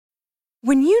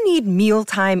When you need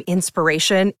mealtime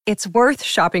inspiration, it's worth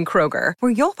shopping Kroger,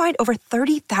 where you'll find over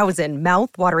 30,000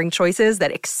 mouth-watering choices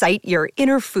that excite your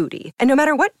inner foodie. And no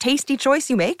matter what tasty choice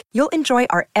you make, you'll enjoy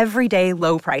our everyday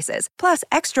low prices, plus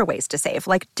extra ways to save,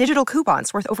 like digital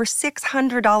coupons worth over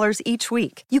 $600 each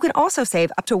week. You can also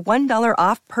save up to $1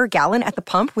 off per gallon at the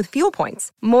pump with fuel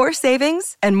points. More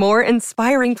savings and more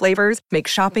inspiring flavors make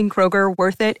shopping Kroger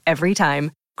worth it every time.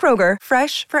 Kroger,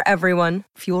 fresh for everyone.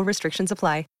 Fuel restrictions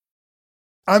apply.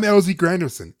 I'm LZ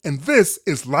Granderson, and this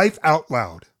is Life Out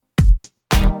Loud.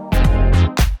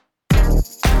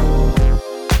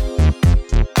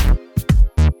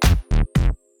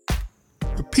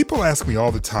 People ask me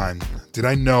all the time, did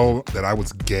I know that I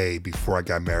was gay before I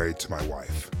got married to my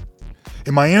wife?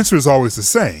 And my answer is always the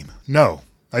same. No,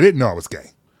 I didn't know I was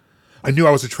gay. I knew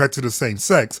I was attracted to the same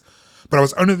sex, but I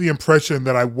was under the impression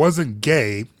that I wasn't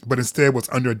gay, but instead was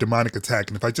under a demonic attack.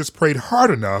 And if I just prayed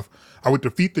hard enough, I would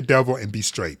defeat the devil and be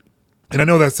straight. And I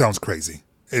know that sounds crazy.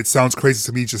 It sounds crazy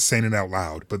to me just saying it out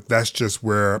loud, but that's just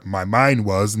where my mind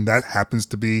was, and that happens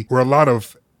to be where a lot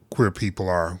of queer people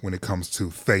are when it comes to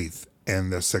faith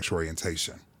and their sexual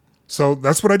orientation. So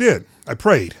that's what I did. I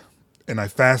prayed, and I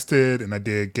fasted, and I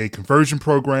did gay conversion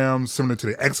programs similar to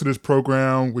the Exodus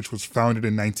program, which was founded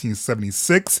in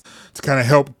 1976 to kind of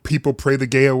help people pray the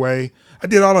gay away. I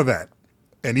did all of that.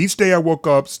 And each day I woke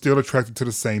up still attracted to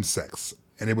the same sex,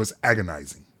 and it was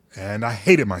agonizing. And I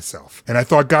hated myself, and I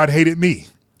thought God hated me,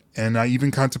 and I even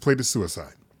contemplated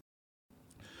suicide.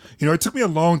 You know, it took me a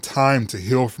long time to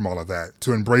heal from all of that,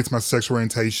 to embrace my sexual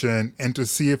orientation, and to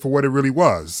see it for what it really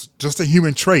was, just a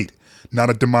human trait, not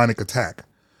a demonic attack.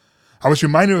 I was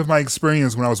reminded of my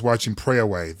experience when I was watching Pray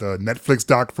Away, the Netflix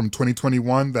doc from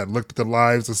 2021 that looked at the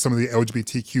lives of some of the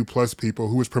LGBTQ plus people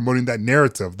who was promoting that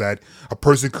narrative that a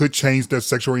person could change their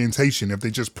sexual orientation if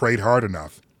they just prayed hard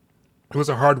enough. It was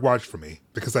a hard watch for me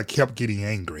because I kept getting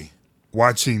angry,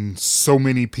 watching so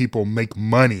many people make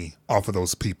money off of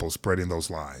those people spreading those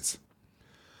lies.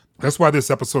 That's why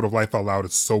this episode of Life Out Loud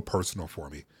is so personal for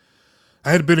me.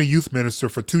 I had been a youth minister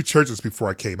for 2 churches before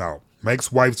I came out. My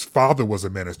ex-wife's father was a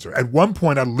minister. At one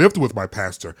point, I lived with my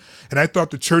pastor, and I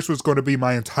thought the church was going to be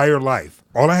my entire life.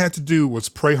 All I had to do was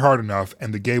pray hard enough,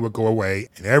 and the gay would go away,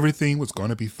 and everything was going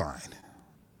to be fine.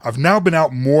 I've now been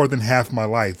out more than half my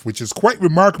life, which is quite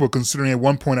remarkable considering at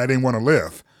one point I didn't want to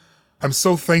live. I'm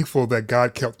so thankful that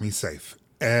God kept me safe,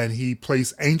 and He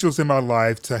placed angels in my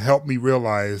life to help me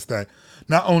realize that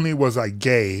not only was I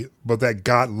gay, but that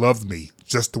God loved me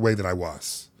just the way that I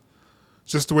was,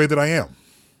 just the way that I am.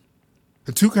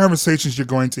 The 2 conversations you're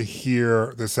going to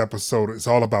hear this episode is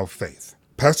all about faith.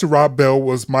 Pastor Rob Bell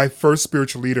was my first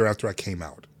spiritual leader after I came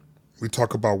out. We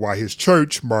talk about why his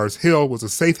church, Mars Hill, was a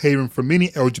safe haven for many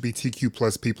LGBTQ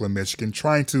plus people in Michigan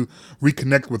trying to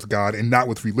reconnect with God and not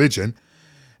with religion.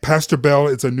 Pastor Bell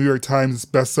is a New York Times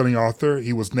bestselling author.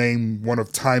 He was named one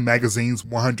of Time Magazine's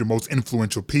 100 most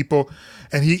influential people,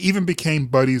 and he even became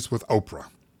buddies with Oprah.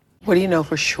 What do you know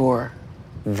for sure?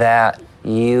 That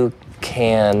you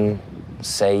can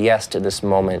say yes to this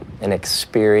moment and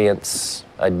experience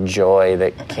a joy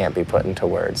that can't be put into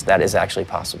words. That is actually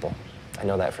possible. I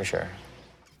know that for sure.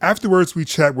 Afterwards, we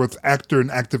chat with actor and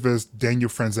activist Daniel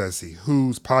Franzese,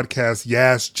 whose podcast,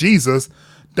 Yes, Jesus,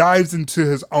 dives into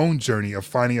his own journey of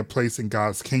finding a place in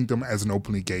God's kingdom as an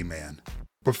openly gay man.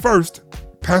 But first,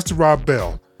 Pastor Rob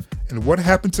Bell and what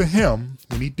happened to him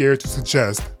when he dared to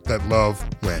suggest that love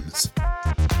wins.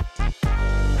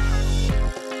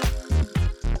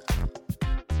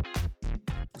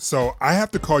 So I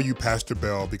have to call you Pastor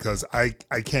Bell because I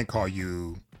can't call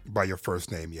you by your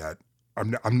first name yet.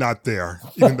 I'm not there,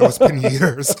 even though it's been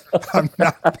years. I'm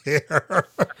not there.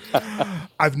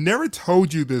 I've never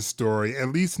told you this story, at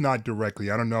least not directly.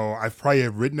 I don't know. I probably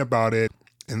have written about it,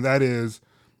 and that is,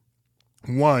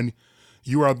 1,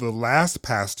 you are the last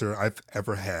pastor I've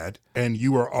ever had, and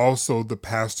you are also the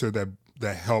pastor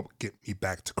that helped get me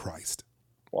back to Christ.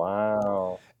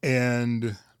 Wow.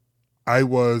 And I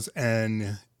was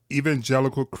an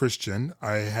evangelical Christian.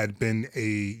 I had been a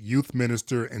youth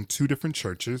minister in 2 different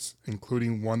churches,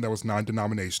 including one that was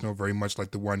non-denominational, very much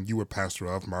like the one you were pastor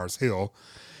of, Mars Hill.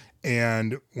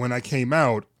 And when I came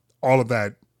out, all of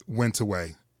that went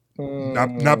away.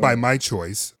 Not by my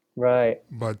choice. Right.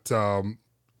 But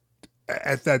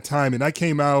at that time, and I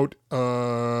came out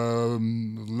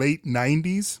late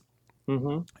 90s,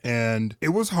 and it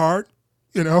was hard.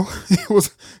 You know, it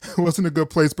wasn't a good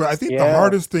place. But I think the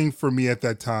hardest thing for me at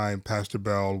that time, Pastor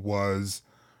Bell, was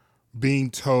being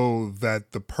told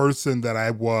that the person that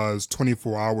I was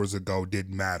 24 hours ago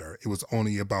didn't matter. It was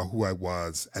only about who I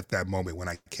was at that moment when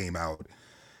I came out.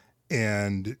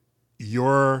 And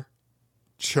your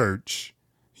church,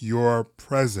 your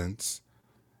presence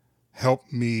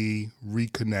helped me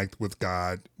reconnect with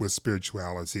God, with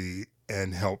spirituality,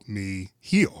 and help me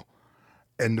heal.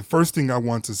 And the first thing I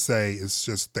want to say is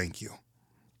just thank you.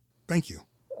 Thank you.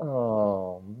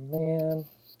 Oh, man,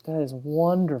 that is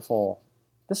wonderful.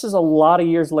 This is a lot of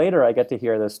years later I get to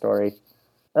hear this story.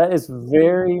 That is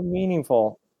very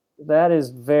meaningful. That is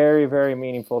very, very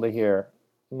meaningful to hear.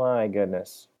 My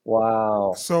goodness.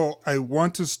 Wow. So I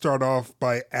want to start off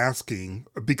by asking,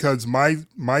 because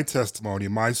my testimony,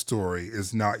 my story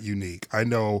is not unique. I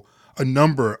know a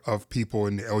number of people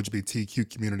in the LGBTQ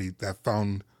community that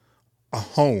found a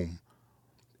home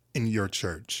in your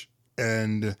church.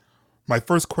 And my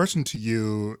first question to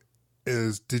you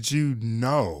is, did you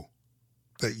know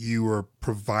that you were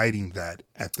providing that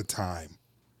at the time?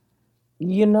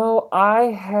 You know, I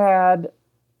had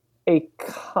a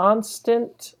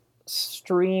constant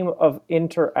stream of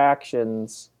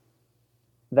interactions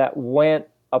that went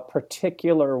a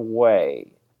particular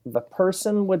way. The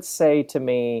person would say to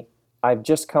me, I've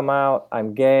just come out,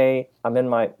 I'm gay, I'm in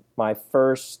my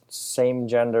first same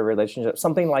gender relationship,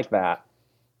 something like that.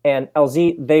 And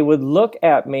LZ, they would look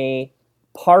at me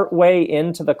partway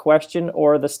into the question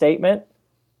or the statement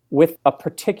with a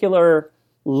particular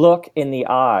look in the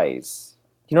eyes.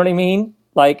 You know what I mean?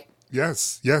 Like,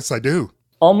 Yes, I do.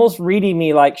 almost reading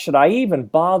me like, should I even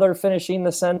bother finishing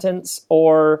the sentence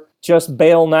or just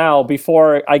bail now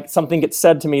before something gets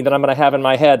said to me that I'm going to have in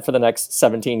my head for the next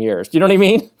 17 years? Do you know what I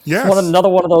mean? Yes. Another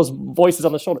one of those voices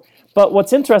on the shoulder. But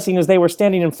what's interesting is they were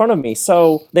standing in front of me.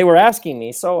 So they were asking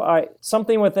me. So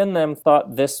something within them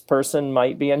thought this person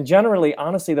might be. And generally,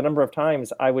 honestly, the number of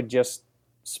times I would just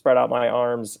spread out my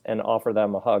arms and offer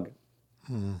them a hug.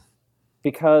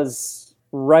 Because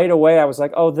right away I was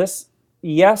like, oh,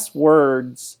 yes,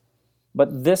 words,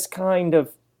 but this kind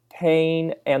of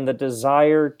pain and the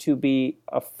desire to be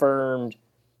affirmed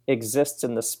exists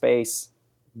in the space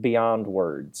beyond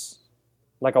words,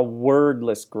 like a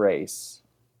wordless grace.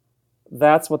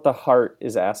 That's what the heart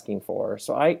is asking for.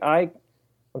 So I'm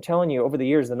telling you, over the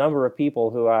years, the number of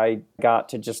people who I got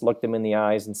to just look them in the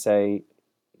eyes and say,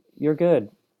 you're good,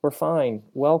 we're fine,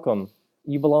 welcome,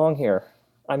 you belong here.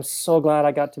 I'm so glad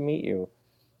I got to meet you.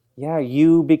 Yeah,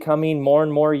 you becoming more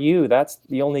and more you. That's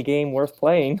the only game worth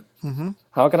playing. Mm-hmm.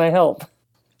 How can I help?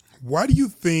 Why do you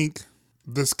think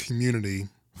this community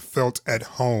felt at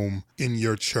home in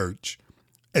your church?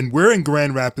 And we're in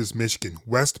Grand Rapids, Michigan,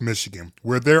 West Michigan,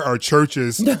 where there are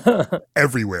churches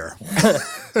everywhere.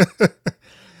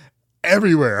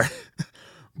 Everywhere.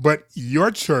 But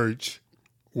your church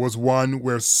was one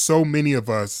where so many of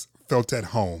us felt at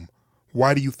home.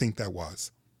 Why do you think that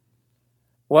was?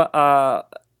 Well,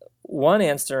 one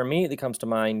answer immediately comes to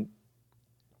mind.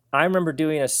 I remember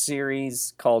doing a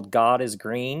series called God is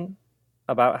Green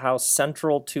about how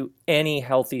central to any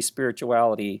healthy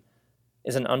spirituality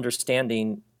is an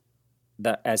understanding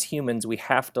that as humans, we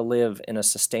have to live in a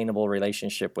sustainable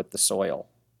relationship with the soil.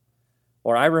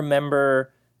 Or I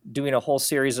remember doing a whole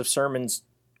series of sermons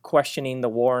questioning the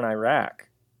war in Iraq.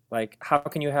 Like, how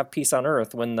can you have peace on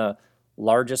earth when the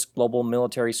largest global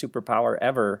military superpower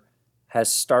ever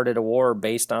has started a war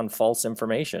based on false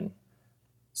information?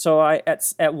 So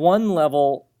at one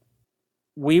level,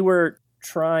 we were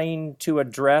trying to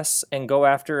address and go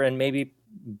after and maybe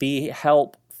be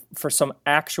help for some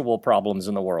actual problems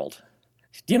in the world.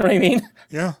 Do you know what I mean?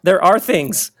 Yeah. There are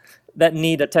things that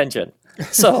need attention.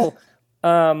 So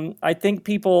I think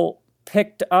people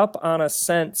picked up on a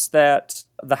sense that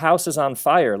the house is on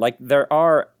fire. Like, there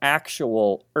are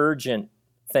actual urgent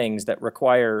things that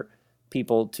require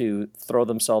people to throw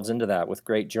themselves into that with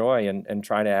great joy and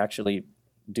try to actually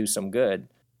do some good.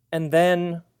 And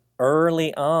then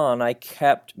early on, I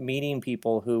kept meeting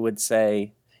people who would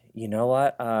say, you know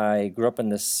what, I grew up in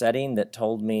this setting that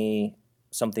told me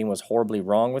something was horribly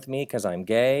wrong with me because I'm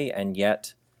gay, and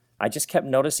yet I just kept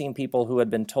noticing people who had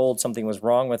been told something was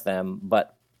wrong with them,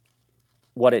 but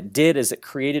what it did is it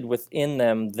created within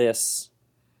them this,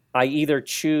 I either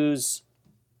choose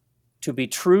to be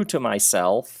true to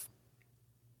myself,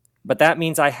 but that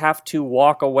means I have to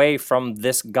walk away from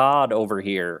this God over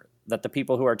here, that the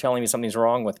people who are telling me something's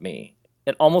wrong with me.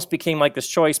 It almost became like this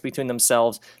choice between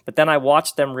themselves, but then I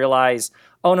watched them realize,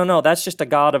 oh, no, that's just a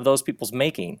God of those people's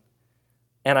making.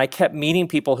 And I kept meeting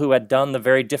people who had done the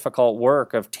very difficult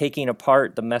work of taking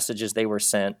apart the messages they were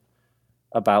sent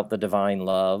about the divine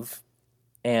love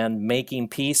and making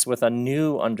peace with a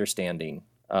new understanding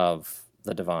of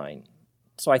the divine.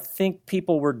 So I think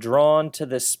people were drawn to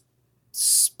this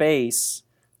space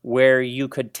where you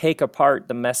could take apart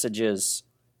the messages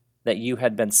that you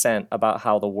had been sent about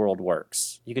how the world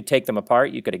works. You could take them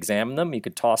apart, you could examine them, you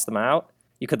could toss them out,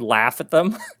 You could laugh at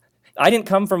them. I didn't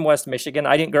come from West Michigan.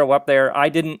 I didn't grow up there. I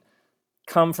didn't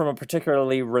come from a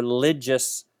particularly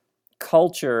religious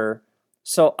culture.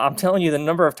 So I'm telling you, the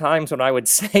number of times when I would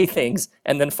say things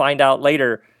and then find out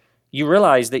later, you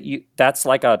realize that that's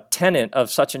like a tenet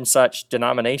of such and such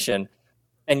denomination.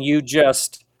 And you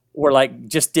just were like,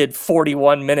 just did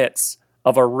 41 minutes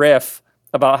of a riff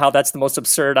about how that's the most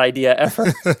absurd idea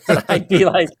ever. And I'd be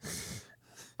like,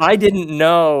 I didn't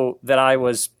know that I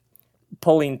was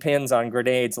pulling pins on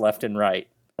grenades left and right.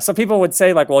 So people would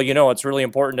say like, well, it's really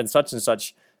important in such and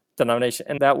such denomination.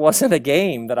 And that wasn't a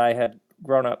game that I had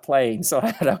grown up playing. So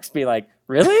I'd always be like,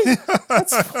 really?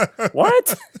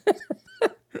 What?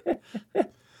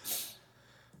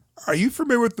 Are you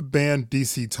familiar with the band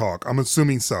DC Talk? I'm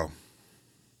assuming so.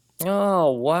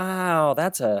 Oh, wow.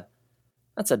 That's a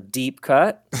deep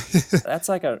cut. That's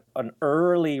like an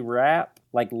early rap,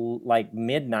 like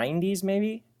mid 90s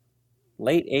maybe?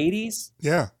 Late 80s?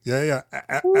 Yeah.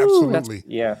 Ooh, Absolutely.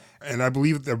 Yeah. And I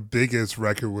believe their biggest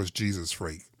record was Jesus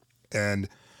Freak. And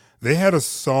they had a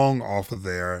song off of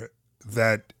there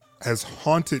that has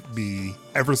haunted me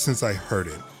ever since I heard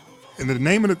it. And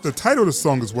the title of the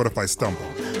song is What If I Stumble?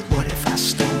 What if I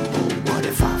stumble? What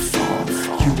if I fall?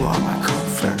 You are my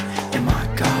comfort and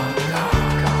my God.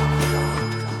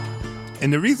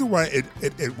 And the reason why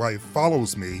why it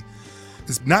follows me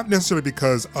is not necessarily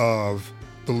because of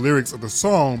the lyrics of the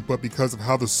song, but because of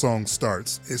how the song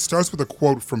starts. It starts with a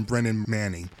quote from Brennan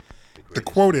Manning. The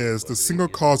quote is, "The single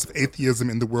cause of atheism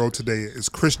in the world today is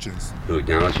Christians who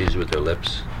acknowledge Jesus with their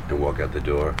lips and walk out the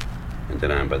door and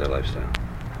deny him by their lifestyle.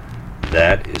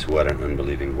 That is what an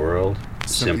unbelieving world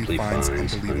simply finds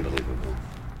unbelievable."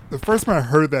 The first time I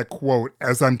heard that quote,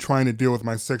 as I'm trying to deal with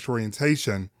my sexual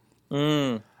orientation,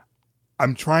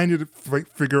 I'm trying to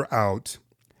figure out,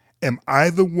 am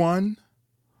I the one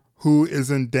who is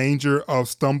in danger of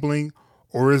stumbling,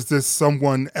 or is this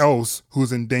someone else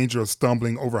who's in danger of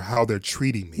stumbling over how they're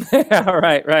treating me?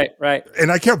 Right.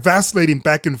 And I kept vacillating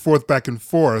back and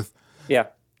forth. Yeah.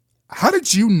 How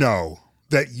did you know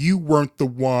that you weren't the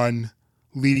one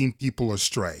leading people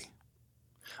astray?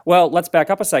 Well, let's back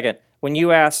up a second. When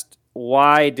you asked,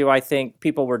 why do I think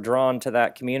people were drawn to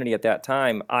that community at that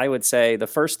time, I would say the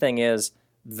first thing is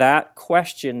that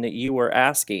question that you were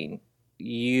asking,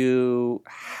 you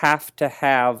have to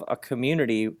have a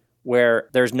community where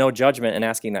there's no judgment in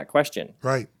asking that question.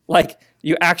 Right. Like,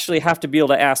 you actually have to be able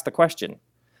to ask the question.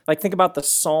 Like, think about the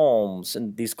Psalms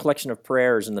and these collection of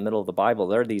prayers in the middle of the Bible.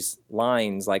 There are these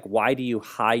lines like, why do you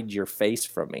hide your face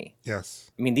from me?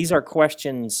 Yes. I mean, these are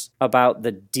questions about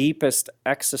the deepest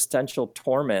existential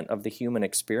torment of the human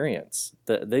experience.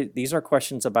 These are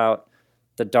questions about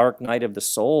the dark night of the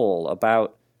soul,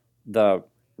 about the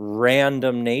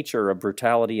random nature of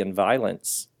brutality and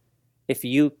violence. If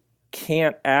you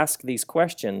can't ask these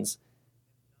questions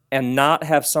and not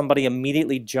have somebody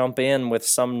immediately jump in with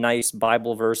some nice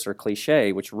Bible verse or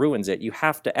cliche, which ruins it, you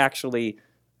have to actually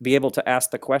be able to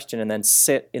ask the question and then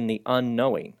sit in the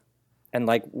unknowing. And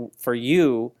like for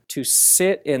you to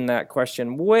sit in that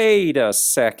question, wait a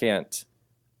second,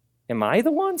 am I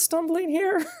the one stumbling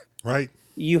here? Right.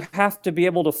 You have to be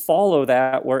able to follow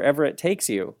that wherever it takes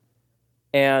you.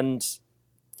 And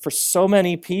for so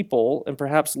many people, and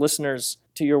perhaps listeners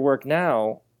to your work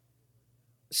now,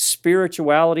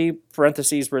 spirituality,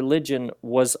 parentheses, religion,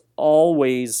 was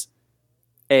always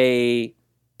a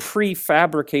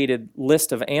prefabricated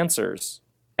list of answers,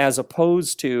 as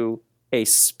opposed to a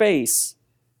space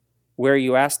where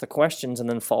you ask the questions and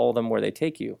then follow them where they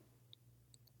take you.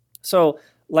 So,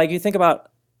 like, you think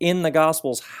about in the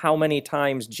Gospels how many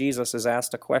times Jesus is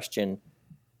asked a question.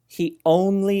 He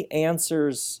only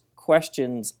answers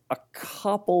questions a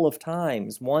couple of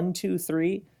times, 1, 2,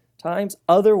 3 times.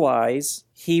 Otherwise,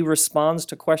 he responds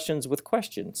to questions with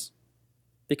questions,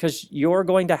 because you're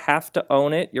going to have to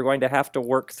own it. You're going to have to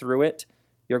work through it.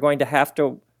 You're going to have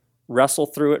to wrestle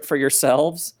through it for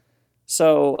yourselves.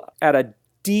 So at a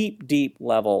deep, deep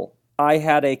level, I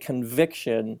had a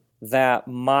conviction that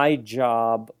my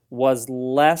job was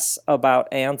less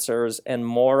about answers and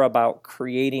more about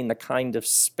creating the kind of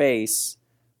space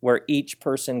where each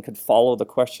person could follow the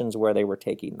questions where they were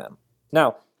taking them.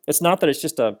 Now, it's not that it's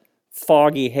just a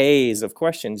foggy haze of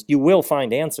questions. You will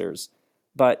find answers,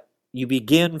 but you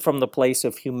begin from the place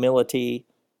of humility.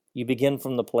 You begin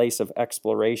from the place of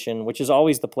exploration, which is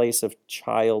always the place of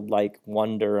childlike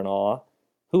wonder and awe.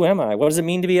 Who am I? What does it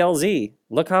mean to be LZ?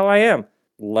 Look how I am.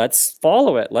 Let's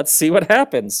follow it. Let's see what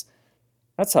happens.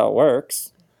 That's how it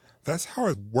works. That's how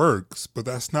it works, but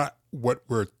that's not what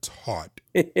we're taught.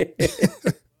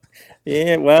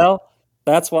 Yeah, well,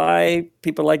 that's why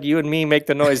people like you and me make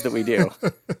the noise that we do.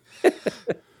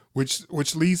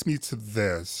 Which leads me to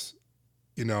this.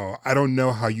 I don't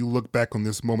know how you look back on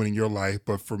this moment in your life,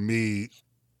 but for me,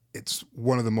 it's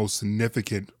one of the most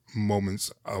significant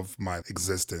moments of my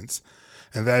existence.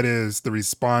 And that is the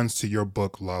response to your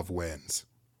book, Love Wins.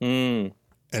 Mm.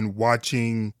 And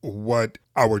watching what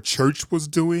our church was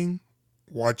doing,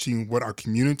 watching what our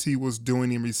community was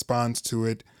doing in response to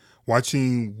it,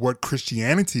 watching what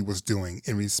Christianity was doing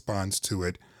in response to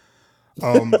it.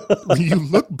 When you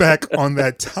look back on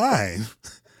that time,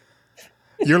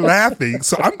 you're laughing.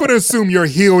 So I'm going to assume you're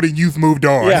healed and you've moved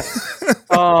on. Yeah.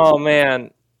 Oh,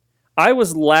 man. I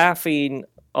was laughing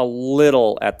a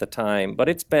little at the time, but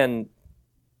it's been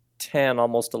 10,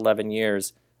 almost 11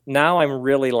 years. Now I'm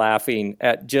really laughing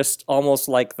at just almost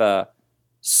like the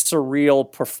surreal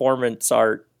performance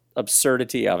art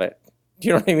absurdity of it. Do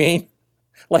you know what I mean?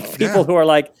 Like people who are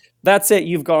like, that's it,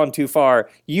 you've gone too far.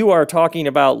 You are talking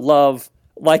about love.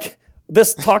 Like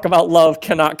this talk about love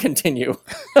cannot continue.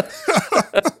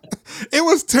 It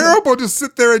was terrible to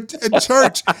sit there in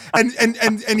church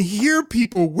and hear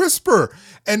people whisper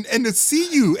and to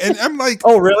see you. And I'm like,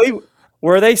 oh, really?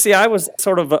 Were they? See, I was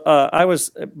sort of, I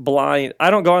was blind.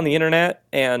 I don't go on the internet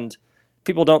and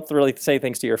people don't really say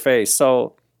things to your face.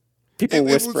 So people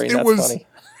whispering, that's funny.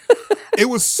 It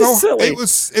was so silly. It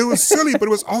was silly, but it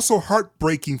was also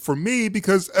heartbreaking for me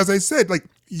because, as I said, like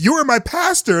you were my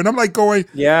pastor, and I'm like going,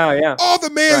 yeah. All the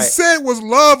man said was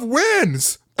love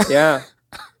wins. Yeah.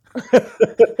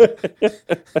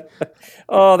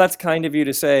 Oh, that's kind of you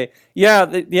to say. Yeah,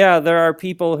 there are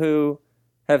people who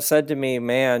have said to me,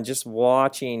 "Man, just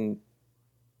watching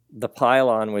the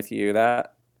pylon with you,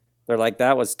 that they're like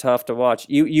that was tough to watch."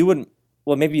 You wouldn't.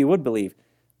 Well, maybe you would believe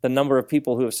the number of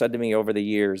people who have said to me over the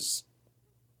years.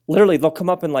 Literally, they'll come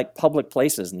up in like public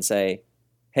places and say,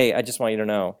 "Hey, I just want you to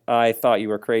know, I thought you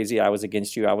were crazy. I was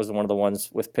against you. I was one of the ones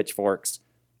with pitchforks,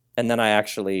 and then I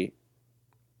actually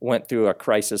went through a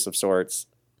crisis of sorts.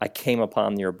 I came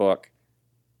upon your book,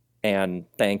 and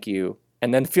thank you."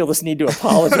 And then feel this need to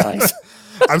apologize.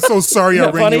 I'm so sorry I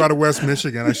ran funny? you out of West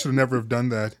Michigan. I should never have done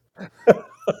that.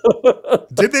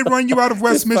 Did they run you out of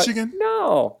West Michigan?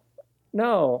 No.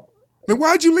 Then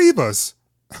why'd you leave us?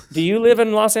 Do you live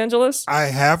in Los Angeles? I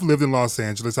have lived in Los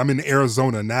Angeles. I'm in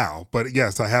Arizona now, but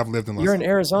yes, I have lived in Los Angeles. You're in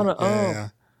Arizona? Yeah.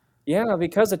 Yeah,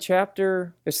 because a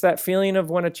chapter, it's that feeling of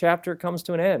when a chapter comes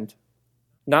to an end.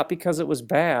 Not because it was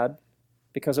bad,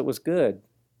 because it was good.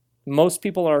 Most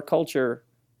people in our culture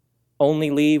only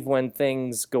leave when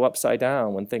things go upside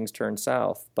down, when things turn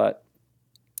south. But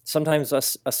sometimes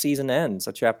a season ends,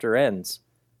 a chapter ends,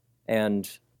 and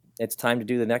it's time to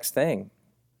do the next thing.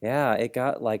 Yeah, it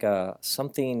got like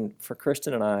something for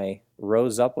Kristen and I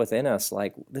rose up within us.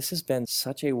 Like, this has been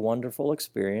such a wonderful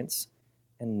experience,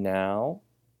 and now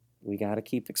we got to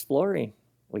keep exploring.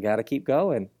 We got to keep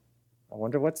going. I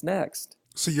wonder what's next.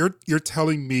 So you're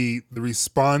telling me the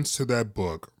response to that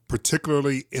book,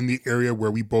 particularly in the area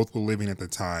where we both were living at the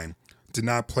time, did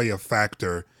not play a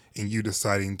factor in you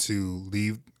deciding to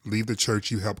leave the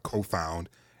church you helped co-found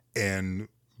and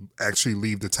actually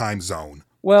leave the time zone.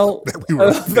 Well,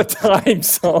 the time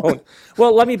zone.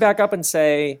 Well, let me back up and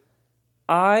say,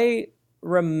 I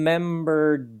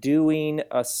remember doing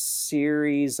a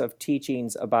series of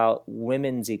teachings about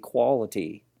women's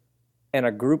equality, and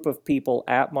a group of people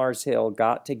at Mars Hill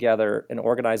got together and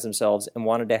organized themselves and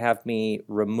wanted to have me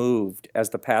removed as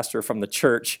the pastor from the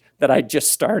church that I just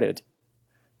started.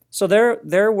 So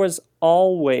there was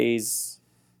always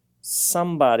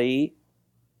somebody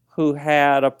who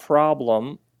had a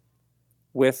problem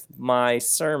with my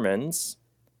sermons,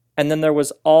 and then there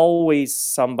was always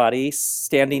somebody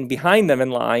standing behind them in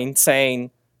line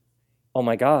saying, "Oh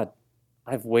my God,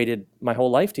 I've waited my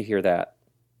whole life to hear that.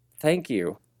 Thank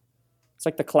you." It's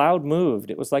like the cloud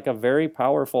moved. It was like a very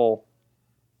powerful,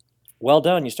 well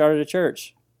done, you started a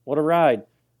church. What a ride.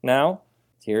 Now,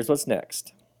 here's what's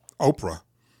next. Oprah.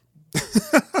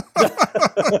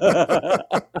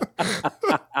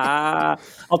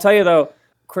 I'll tell you though,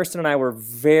 Kristen and I were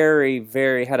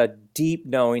had a deep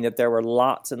knowing that there were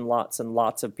lots and lots and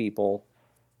lots of people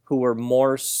who were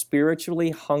more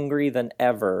spiritually hungry than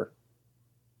ever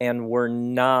and were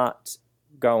not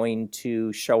going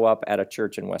to show up at a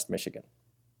church in West Michigan.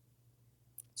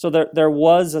 So there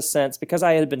was a sense, because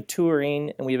I had been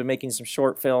touring and we had been making some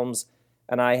short films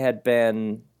and I had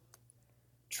been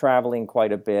traveling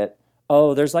quite a bit.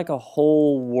 Oh, there's like a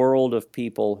whole world of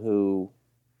people who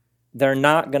they're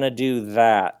not going to do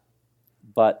that,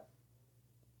 but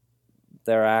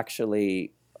they're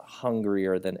actually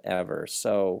hungrier than ever.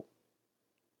 So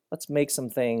let's make some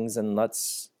things and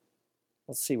let's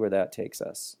see where that takes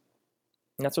us.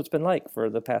 And that's what it's been like for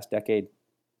the past decade.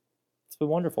 It's been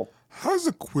wonderful. How does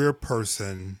a queer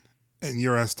person, in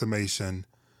your estimation,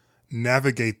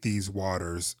 navigate these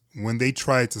waters when they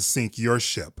try to sink your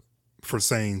ship for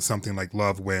saying something like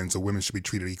love wins or women should be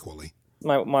treated equally?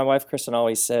 My wife, Kristen,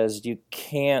 always says you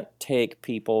can't take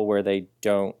people where they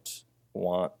don't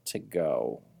want to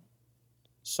go.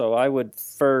 So I would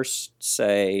first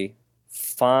say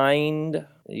find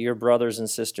your brothers and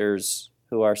sisters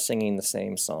who are singing the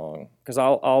same song. Because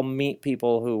I'll meet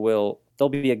people they'll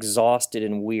be exhausted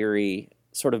and weary,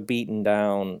 sort of beaten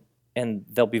down, and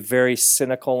they'll be very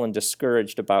cynical and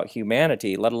discouraged about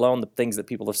humanity, let alone the things that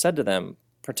people have said to them,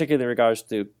 particularly in regards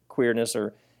to queerness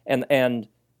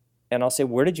and I'll say,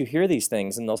 where did you hear these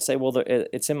things? And they'll say, well,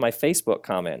 it's in my Facebook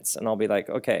comments. And I'll be like,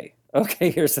 okay,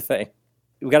 here's the thing.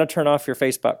 We got to turn off your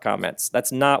Facebook comments.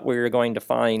 That's not where you're going to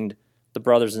find the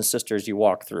brothers and sisters you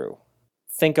walk through.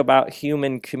 Think about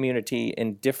human community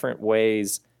in different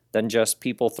ways than just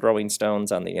people throwing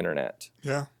stones on the internet.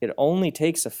 Yeah. It only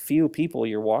takes a few people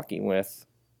you're walking with,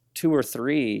 2 or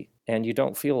 3, and you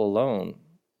don't feel alone.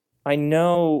 I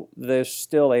know there's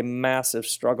still a massive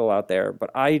struggle out there,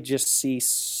 but I just see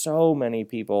so many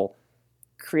people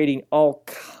creating all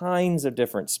kinds of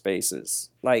different spaces,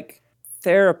 like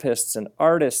therapists and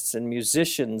artists and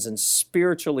musicians and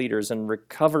spiritual leaders and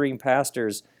recovering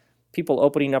pastors, people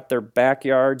opening up their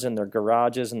backyards and their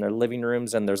garages and their living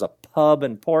rooms. And there's a pub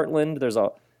in Portland. There's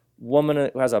a woman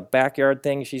who has a backyard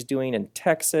thing she's doing in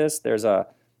Texas. There's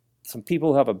some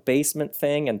people who have a basement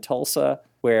thing in Tulsa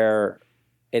where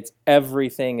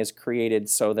everything is created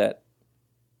so that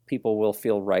people will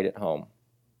feel right at home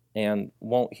and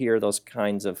won't hear those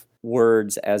kinds of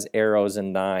words as arrows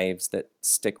and knives that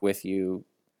stick with you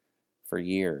for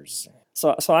years.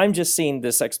 So I'm just seeing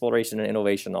this exploration and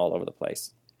innovation all over the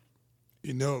place.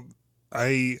 You know,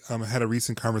 I had a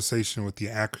recent conversation with the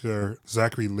actor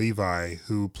Zachary Levi,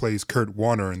 who plays Kurt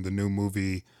Warner in the new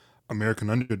movie American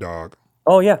Underdog.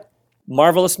 Oh, yeah.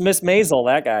 Marvelous Miss Maisel,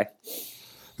 that guy.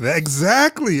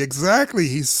 Exactly.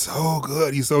 He's so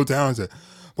good. He's so talented.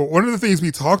 But one of the things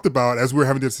we talked about as we were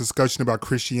having this discussion about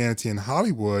Christianity in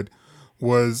Hollywood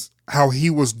was how he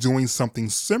was doing something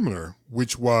similar,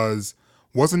 which wasn't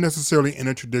necessarily in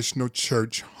a traditional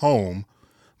church home,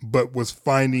 but was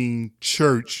finding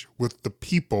church with the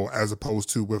people as opposed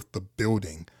to with the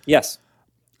building. Yes.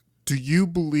 Do you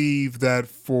believe that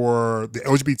for the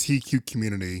LGBTQ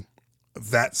community,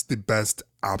 that's the best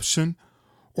option?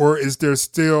 Or is there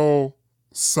still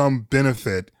some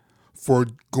benefit for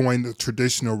going the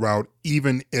traditional route,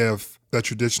 even if the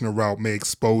traditional route may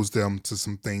expose them to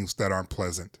some things that aren't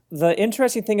pleasant? The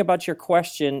interesting thing about your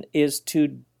question is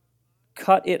to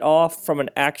cut it off from an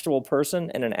actual person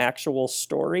and an actual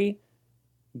story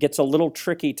gets a little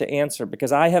tricky to answer,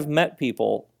 because I have met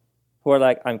people who are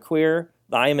like, I'm queer,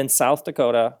 I am in South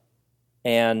Dakota,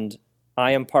 and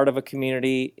I am part of a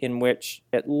community in which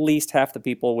at least half the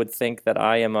people would think that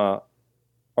I am a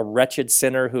wretched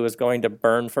sinner who is going to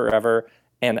burn forever.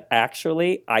 And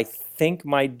actually, I think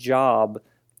my job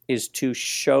is to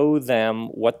show them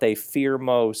what they fear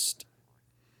most,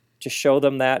 to show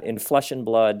them that in flesh and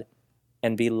blood,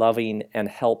 and be loving and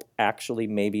help actually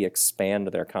maybe expand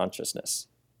their consciousness.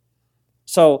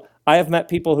 So I have met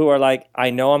people who are like,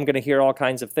 I know I'm going to hear all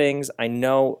kinds of things. I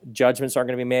know judgments aren't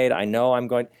going to be made. I know I'm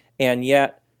going, and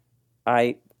yet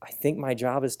I think my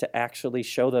job is to actually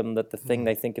show them that the thing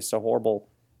they think is so horrible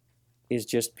is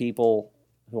just people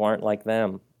who aren't like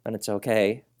them, and it's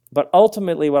okay. But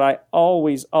ultimately, what I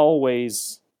always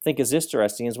think is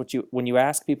interesting is when you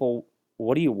ask people,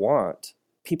 what do you want?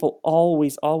 People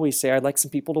always say, I'd like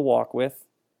some people to walk with.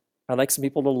 I'd like some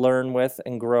people to learn with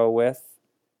and grow with.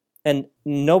 And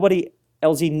no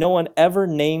one ever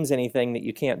names anything that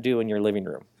you can't do in your living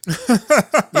room.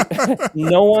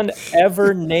 No one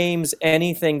ever names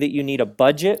anything that you need a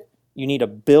budget, you need a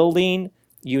building,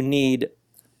 you need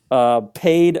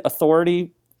paid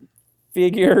authority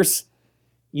figures.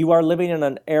 You are living in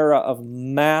an era of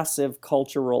massive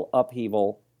cultural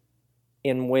upheaval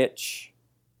in which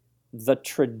the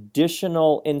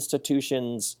traditional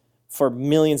institutions for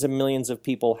millions and millions of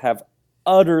people have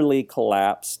utterly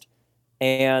collapsed.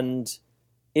 And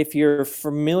if you're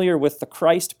familiar with the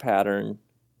Christ pattern,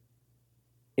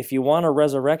 if you want a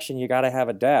resurrection, you got to have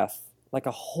a death. Like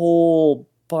a whole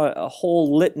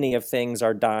litany of things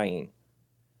are dying.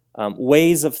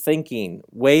 Ways of thinking,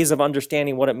 ways of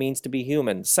understanding what it means to be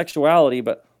human, sexuality,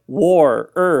 but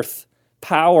war, earth,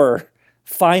 power,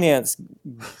 finance,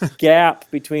 gap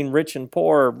between rich and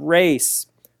poor, race,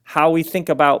 how we think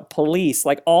about police,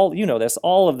 like all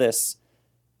of this.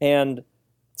 And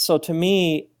so to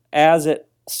me,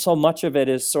 so much of it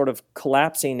is sort of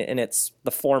collapsing in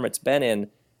the form it's been in,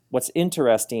 what's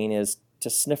interesting is to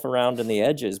sniff around in the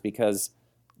edges, because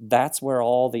that's where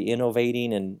all the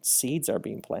innovating and seeds are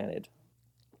being planted.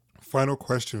 Final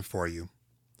question for you.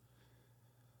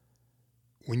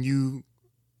 When you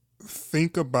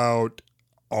think about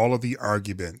all of the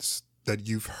arguments that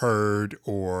you've heard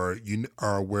or you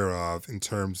are aware of in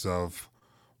terms of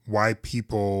why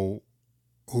people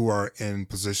who are in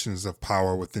positions of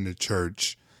power within the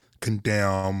church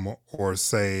condemn or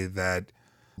say that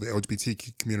the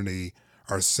LGBTQ community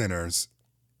are sinners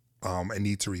and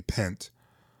need to repent,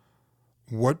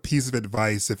 what piece of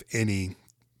advice, if any,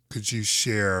 could you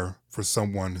share for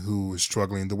someone who is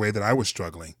struggling the way that I was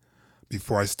struggling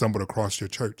before I stumbled across your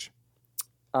church?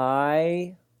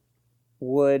 I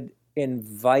would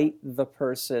invite the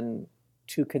person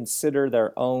to consider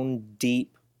their own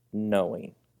deep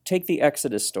knowing. Take the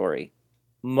Exodus story.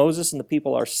 Moses and the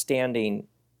people are standing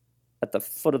at the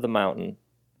foot of the mountain,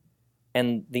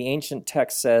 and the ancient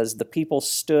text says the people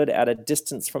stood at a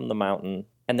distance from the mountain,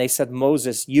 and they said,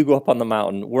 Moses, you go up on the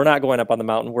mountain. We're not going up on the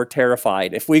mountain. We're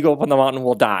terrified. If we go up on the mountain,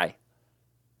 we'll die.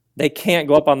 They can't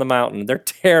go up on the mountain. They're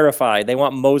terrified. They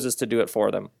want Moses to do it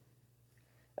for them.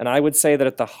 And I would say that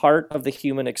at the heart of the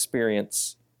human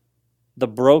experience, the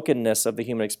brokenness of the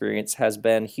human experience has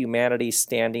been humanity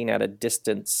standing at a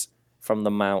distance from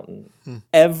the mountain.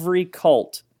 Every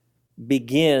cult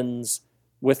begins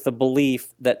with the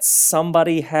belief that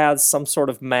somebody has some sort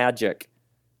of magic,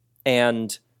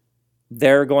 and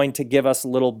they're going to give us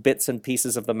little bits and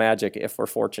pieces of the magic if we're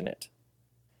fortunate.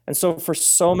 And so for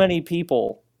so many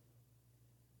people,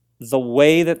 the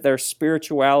way that their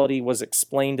spirituality was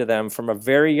explained to them from a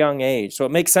very young age, so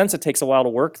it makes sense it takes a while to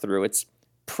work through. It's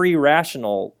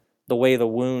pre-rational the way the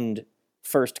wound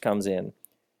first comes in,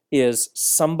 is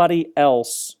somebody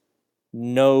else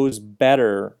knows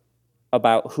better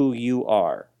about who you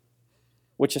are,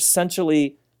 which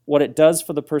essentially what it does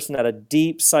for the person at a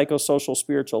deep psychosocial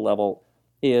spiritual level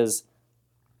is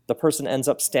the person ends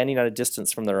up standing at a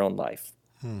distance from their own life.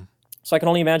 So I can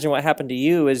only imagine what happened to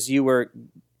you as you were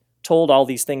told all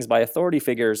these things by authority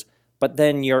figures, but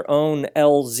then your own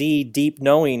LZ deep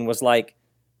knowing was like,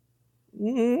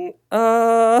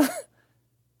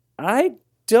 I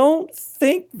don't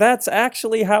think that's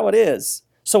actually how it is.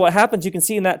 So what happens, you can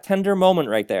see in that tender moment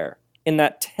right there, in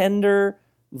that tender,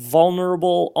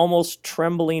 vulnerable, almost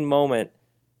trembling moment,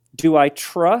 do I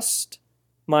trust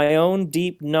my own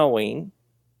deep knowing,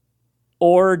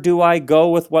 or do I go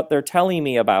with what they're telling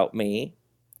me about me?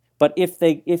 But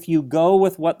if you go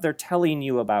with what they're telling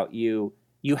you about you,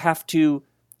 you have to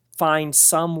find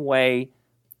some way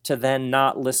to then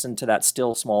not listen to that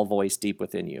still small voice deep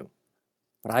within you.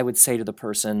 But I would say to the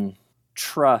person,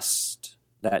 trust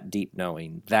that deep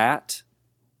knowing. That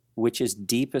which is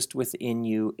deepest within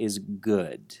you is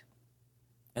good.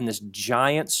 And this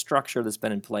giant structure that's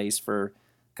been in place for,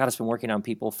 God, it's been working on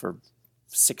people for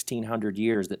 1,600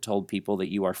 years that told people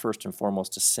that you are first and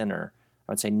foremost a sinner.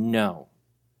 I would say, no.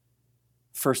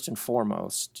 First and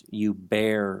foremost, you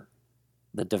bear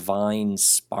the divine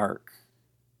spark.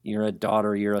 You're a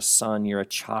daughter, you're a son, you're a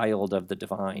child of the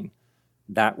divine.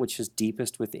 That which is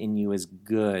deepest within you is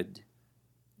good.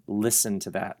 Listen to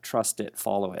that, trust it,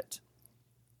 follow it.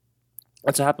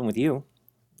 That's what happened with you.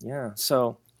 Yeah,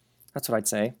 so that's what I'd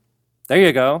say. There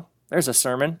you go. There's a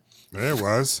sermon. There it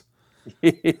was.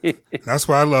 That's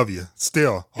why I love you.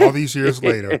 Still, all these years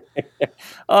later.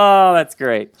 Oh, that's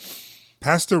great.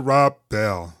 Pastor Rob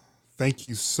Bell, thank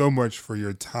you so much for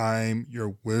your time,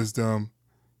 your wisdom,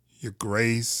 your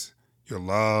grace, your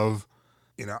love.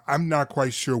 You know, I'm not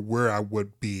quite sure where I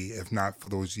would be if not for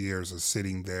those years of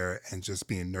sitting there and just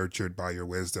being nurtured by your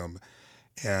wisdom.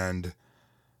 And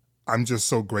I'm just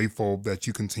so grateful that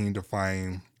you continue to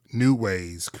find new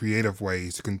ways, creative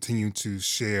ways to continue to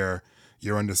share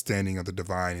your understanding of the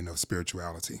divine and of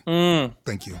spirituality.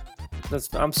 Thank you.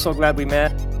 I'm so glad we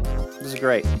met. This is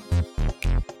great.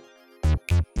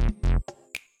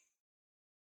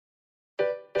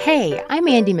 Hey, I'm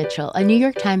Andy Mitchell, a New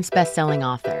York Times bestselling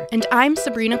author. And I'm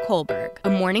Sabrina Kohlberg, a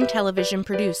morning television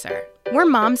producer. We're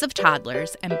moms of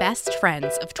toddlers and best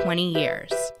friends of 20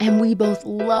 years. And we both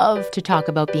love to talk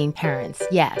about being parents,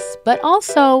 yes, but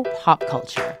also pop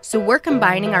culture. So we're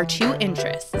combining our two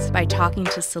interests by talking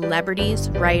to celebrities,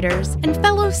 writers, and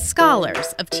fellow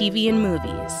scholars of TV and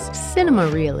movies. Cinema,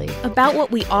 really. About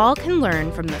what we all can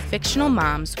learn from the fictional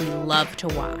moms we love to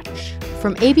watch.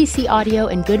 From ABC Audio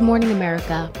and Good Morning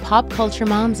America, Pop Culture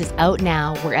Moms is out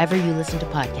now wherever you listen to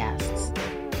podcasts.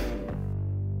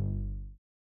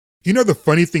 You know, the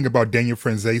funny thing about Daniel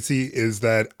Franzese is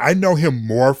that I know him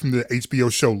more from the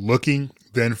HBO show Looking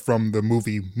than from the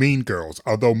movie Mean Girls.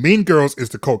 Although Mean Girls is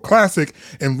the cult classic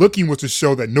and Looking was the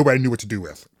show that nobody knew what to do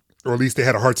with. Or at least they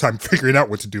had a hard time figuring out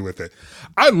what to do with it.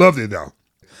 I loved it though.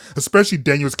 Especially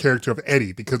Daniel's character of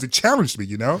Eddie, because it challenged me,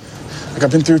 you know? Like,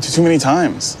 I've been through it too many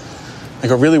times.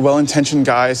 Like, a really well-intentioned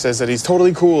guy says that he's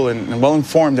totally cool and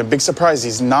well-informed, and big surprise,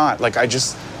 he's not. Like, I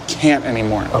just can't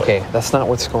anymore. Okay, that's not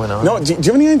what's going on. No, do you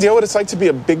have any idea what it's like to be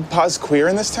a big pos queer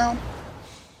in this town?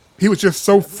 He was just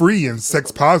so free and sex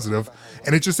positive,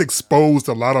 and it just exposed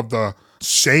a lot of the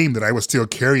shame that I was still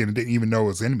carrying and didn't even know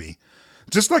was in me.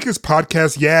 Just like his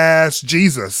podcast, Yes,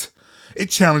 Jesus. It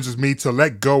challenges me to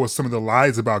let go of some of the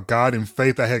lies about God and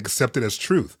faith I had accepted as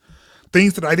truth.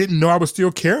 Things that I didn't know I was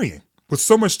still carrying. With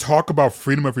so much talk about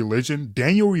freedom of religion,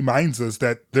 Daniel reminds us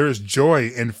that there is joy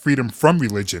in freedom from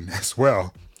religion as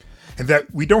well. And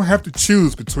that we don't have to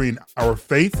choose between our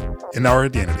faith and our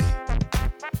identity.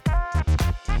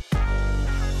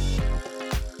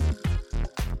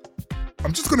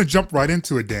 I'm just going to jump right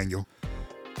into it, Daniel.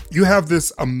 You have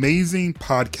this amazing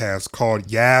podcast called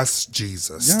Yes,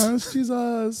 Jesus. Yes,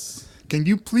 Jesus. Can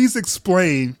you please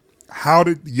explain how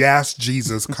did Yes,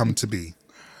 Jesus come to be?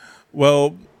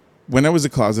 Well, when I was a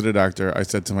closeted actor, I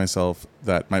said to myself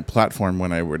that my platform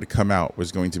when I were to come out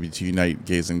was going to be to unite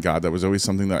gays and God. That was always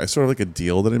something that I sort of like a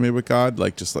deal that I made with God.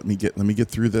 Like, just let me get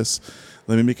through this.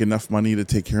 Let me make enough money to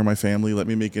take care of my family. Let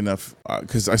me make enough,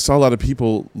 because I saw a lot of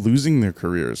people losing their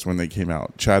careers when they came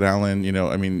out. Chad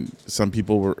Allen, some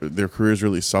people their careers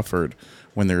really suffered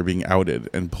when they were being outed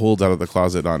and pulled out of the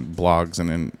closet on blogs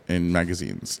and in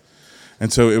magazines.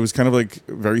 And so it was kind of like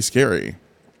very scary.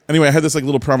 Anyway, I had this like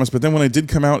little promise, but then when I did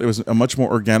come out, it was a much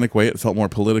more organic way. It felt more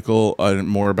political and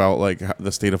more about like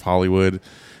the state of Hollywood,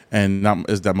 and not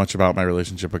as that much about my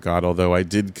relationship with God. Although I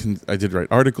did write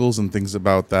articles and things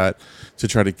about that to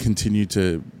try to continue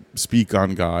to speak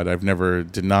on God. I've never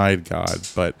denied God,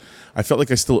 but I felt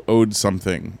like I still owed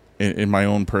something in my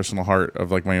own personal heart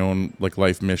of like my own like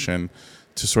life mission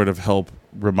to sort of help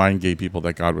remind gay people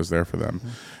that God was there for them. Mm-hmm.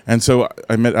 And so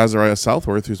I met Azariah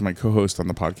Southworth, who's my co-host on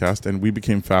the podcast, and we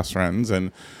became fast friends.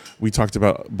 And we talked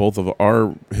about both of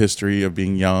our history of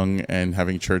being young and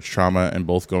having church trauma and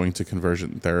both going to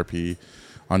conversion therapy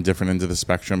on different ends of the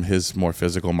spectrum, his more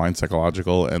physical, mine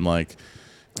psychological, and like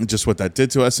just what that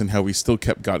did to us and how we still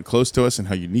kept God close to us and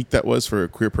how unique that was for a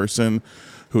queer person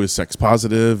who is sex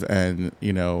positive and,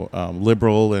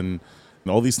 liberal and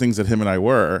all these things that him and I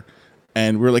were.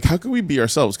 And we're like, how could we be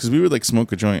ourselves? Because we would like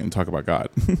smoke a joint and talk about God.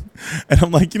 And I'm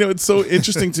like, it's so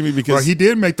interesting to me because well, he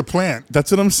did make the plant.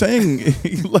 That's what I'm saying.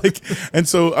 And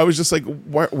so I was just like,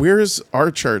 where's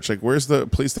our church? Like, where's the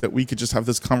place that we could just have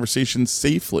this conversation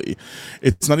safely?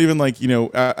 It's not even like,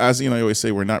 as I always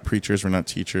say, we're not preachers, we're not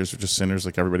teachers, we're just sinners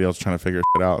like everybody else trying to figure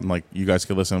shit out. And like, you guys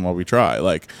can listen while we try.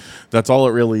 Like, that's all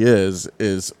it really is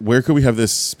where could we have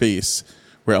this space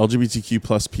where LGBTQ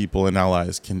plus people and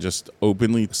allies can just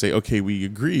openly say, okay, we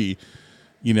agree,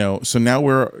 so now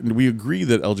we agree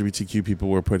that LGBTQ people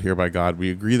were put here by God. We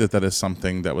agree that that is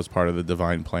something that was part of the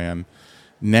divine plan.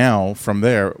 Now, from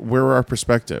there, where are our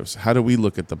perspectives? How do we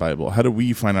look at the Bible? How do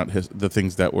we find out the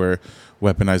things that were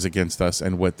weaponized against us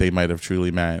and what they might have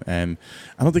truly meant? And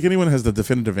I don't think anyone has the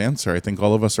definitive answer. I think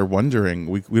all of us are wondering.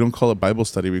 We don't call it Bible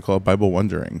study. We call it Bible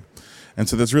wondering. And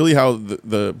so that's really how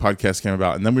the podcast came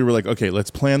about. And then we were like, okay,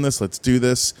 let's plan this. Let's do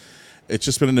this. It's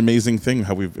just been an amazing thing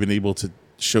how we've been able to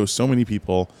show so many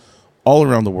people all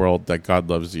around the world that God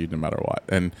loves you no matter what.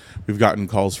 And we've gotten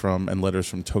calls from and letters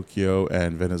from Tokyo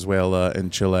and Venezuela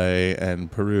and Chile and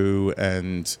Peru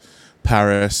and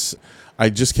Paris. I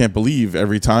just can't believe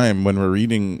every time when we're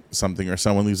reading something or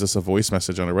someone leaves us a voice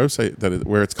message on our website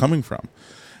where it's coming from.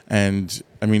 And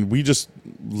I mean, we just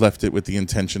left it with the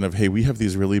intention of, hey, we have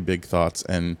these really big thoughts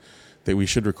and that we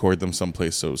should record them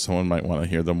someplace so someone might want to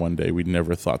hear them one day. We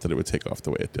never thought that it would take off the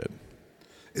way it did.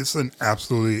 It's an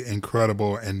absolutely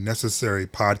incredible and necessary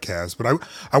podcast. But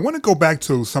I want to go back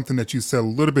to something that you said a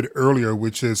little bit earlier,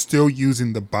 which is still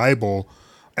using the Bible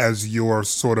as your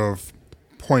sort of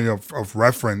point of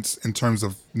reference in terms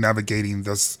of navigating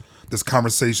this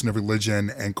conversation of religion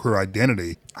and queer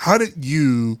identity. How did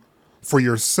you, for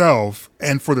yourself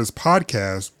and for this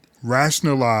podcast,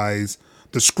 rationalize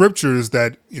the scriptures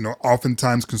that,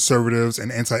 oftentimes conservatives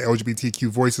and anti-LGBTQ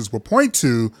voices will point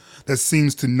to that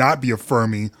seems to not be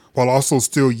affirming while also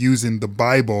still using the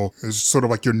Bible as sort of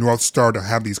like your North Star to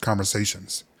have these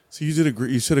conversations? So you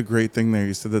said a great thing there.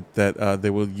 You said that they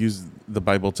will use the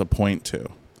Bible to point to.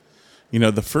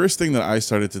 The first thing that I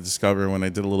started to discover when I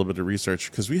did a little bit of research,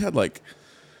 because we had like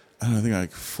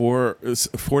 4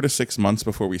 to 6 months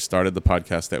before we started the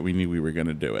podcast that we knew we were going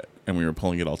to do it and we were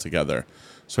pulling it all together,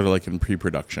 sort of like in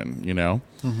pre-production,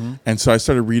 Mm-hmm. And so I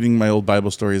started reading my old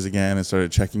Bible stories again and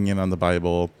started checking in on the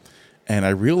Bible. And I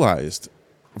realized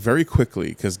very quickly,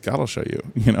 because God will show you,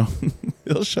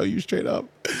 he'll show you straight up.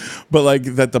 But like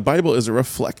that the Bible is a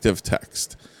reflective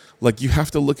text. Like you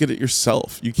have to look at it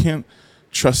yourself. You can't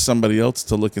trust somebody else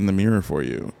to look in the mirror for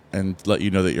you and let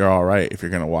you know that you're all right if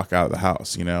you're going to walk out of the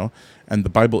house, And the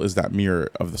Bible is that mirror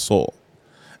of the soul.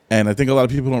 And I think a lot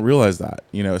of people don't realize that,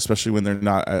 especially when they're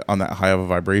not on that high of a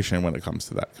vibration when it comes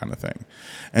to that kind of thing.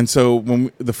 And so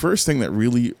the first thing that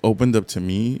really opened up to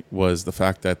me was the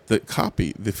fact that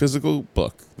the physical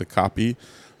book, the copy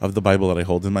of the Bible that I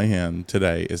hold in my hand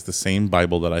today is the same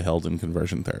Bible that I held in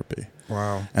conversion therapy.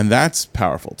 Wow. And that's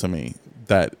powerful to me,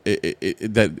 that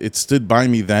it stood by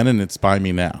me then and it's by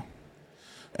me now.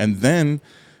 And then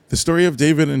the story of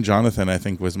David and Jonathan, I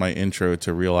think, was my intro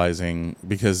to realizing,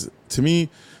 because to me,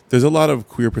 there's a lot of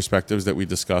queer perspectives that we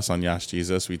discuss on Yash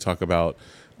Jesus. We talk about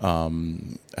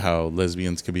how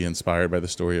lesbians could be inspired by the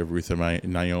story of Ruth and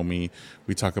Naomi.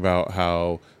 We talk about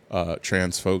how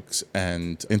trans folks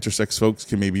and intersex folks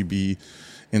can maybe be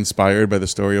inspired by the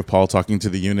story of Paul talking to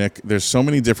the eunuch. There's so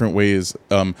many different ways.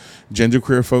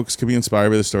 Genderqueer folks can be inspired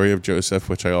by the story of Joseph,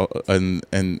 which and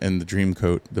the dream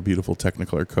coat, the beautiful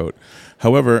Technicolor coat.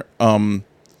 However,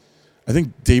 I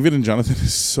think David and Jonathan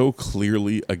is so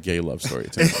clearly a gay love story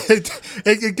to me.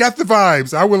 It got the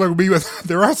vibes. I will agree with.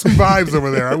 There are some vibes over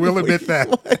there. I will admit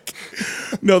that.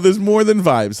 No, there's more than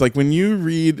vibes. Like when you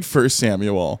read 1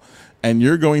 Samuel and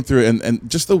you're going through it, and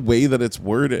just the way that it's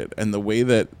worded and the way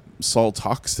that Saul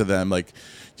talks to them, like,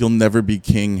 you'll never be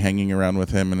king, hanging around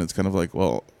with him. And it's kind of like,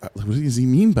 well, what does he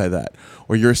mean by that?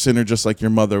 Or you're a sinner just like your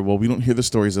mother. Well, we don't hear the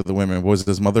stories of the women. Was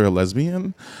his mother a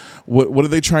lesbian? What are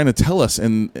they trying to tell us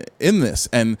in this?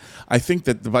 And I think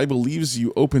that the Bible leaves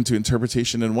you open to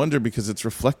interpretation and wonder because it's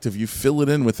reflective. You fill it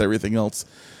in with everything else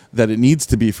that it needs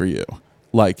to be for you.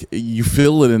 Like, you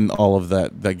fill it in all of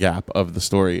that gap of the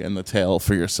story and the tale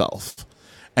for yourself.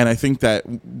 And I think that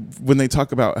when they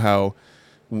talk about how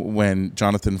when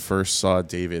Jonathan first saw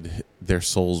David, their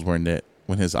souls were knit.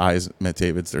 When his eyes met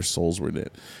David's, their souls were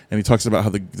knit. And he talks about how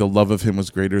the love of him was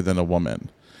greater than a woman.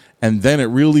 And then it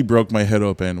really broke my head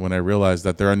open when I realized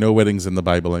that there are no weddings in the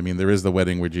Bible. I mean, there is the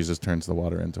wedding where Jesus turns the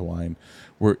water into wine,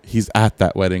 where he's at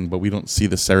that wedding, but we don't see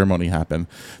the ceremony happen.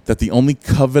 That the only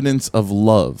covenants of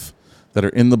love that are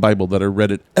in the Bible that are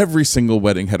read at every single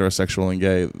wedding, heterosexual and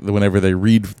gay, whenever they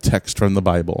read text from the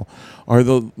Bible, are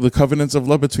the covenants of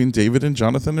love between David and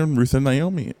Jonathan and Ruth and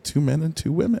Naomi, 2 men and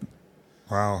 2 women.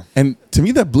 Wow. And to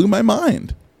me, that blew my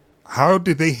mind. How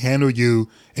did they handle you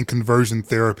in conversion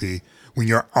therapy when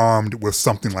you're armed with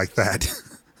something like that?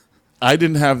 I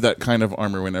didn't have that kind of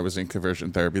armor when I was in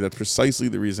conversion therapy. That's precisely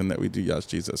the reason that we do Yes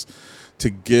Jesus, to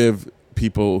give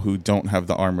people who don't have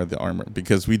the armor,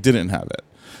 because we didn't have it.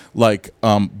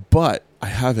 But I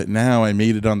have it now. I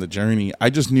made it on the journey. I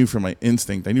just knew from my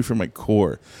instinct, I knew from my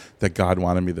core that God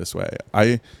wanted me this way.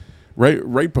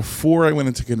 Right before I went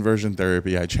into conversion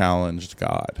therapy, I challenged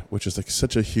God, which is like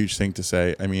such a huge thing to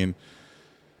say. I mean,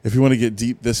 if you want to get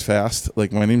deep this fast,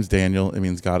 like, my name's Daniel. It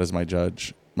means God is my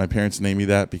judge. My parents named me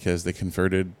that because they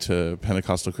converted to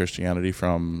Pentecostal Christianity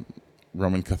from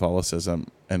Roman Catholicism,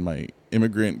 and my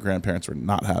immigrant grandparents were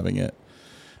not having it.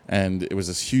 And it was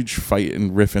this huge fight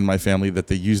and riff in my family that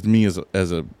they used me as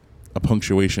a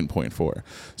punctuation point for.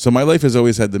 So my life has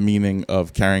always had the meaning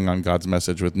of carrying on God's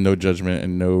message with no judgment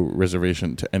and no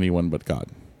reservation to anyone but God.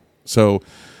 So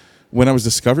when I was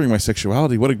discovering my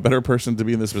sexuality, what a better person to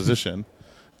be in this position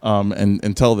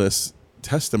and tell this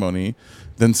testimony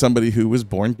than somebody who was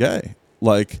born gay.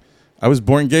 Like, I was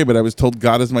born gay, but I was told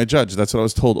God is my judge. That's what I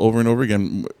was told over and over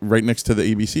again, right next to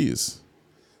the ABCs.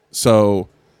 So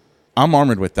I'm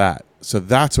armored with that. So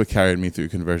that's what carried me through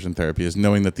conversion therapy, is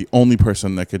knowing that the only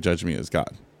person that could judge me is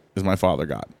God, is my Father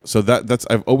God. So that's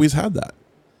I've always had that.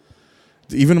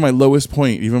 Even in my lowest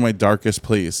point, even my darkest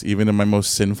place, even in my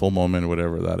most sinful moment,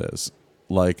 whatever that is,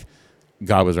 like,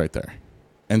 God was right there.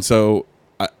 And so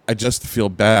I just feel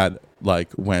bad,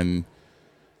 like, when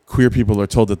queer people are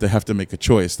told that they have to make a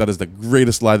choice. That is the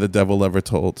greatest lie the devil ever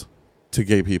told to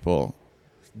gay people.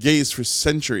 Gays for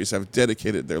centuries have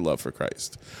dedicated their love for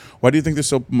Christ. Why do you think there's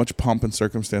so much pomp and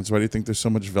circumstance? Why do you think there's so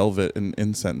much velvet and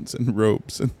incense and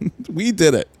robes? And we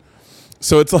did it.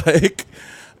 So it's like,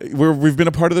 we've been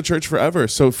a part of the church forever.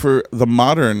 So for the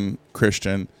modern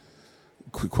Christian,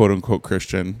 quote unquote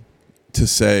Christian, to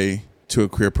say to a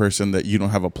queer person that you don't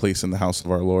have a place in the house of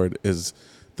our Lord is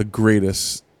the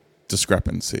greatest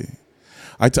discrepancy.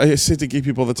 I say to gay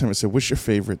people all the time, I say, what's your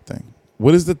favorite thing?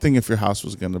 What is the thing, if your house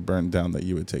was going to burn down, that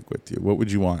you would take with you? What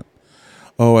would you want?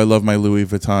 Oh, I love my Louis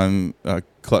Vuitton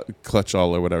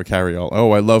clutch-all or whatever, carry-all.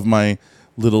 Oh, I love my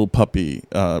little puppy,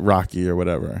 Rocky or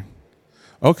whatever.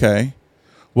 Okay.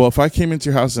 Well, if I came into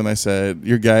your house and I said,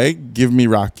 "You're gay, give me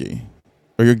Rocky,"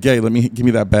 or "You're gay, give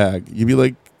me that bag," you'd be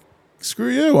like, "Screw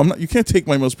you! I'm not. You can't take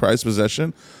my most prized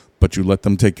possession." But you let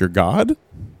them take your God.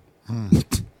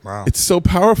 Wow, it's so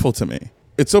powerful to me.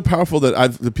 It's so powerful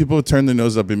that the people who turn their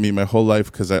nose up at me my whole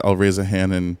life because I'll raise a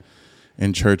hand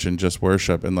in church and just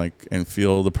worship and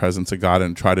feel the presence of God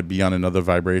and try to be on another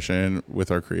vibration with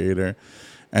our Creator.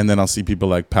 And then I'll see people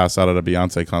like pass out at a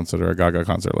Beyonce concert or a Gaga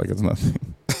concert like it's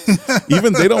nothing.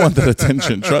 Even they don't want that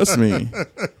attention. Trust me.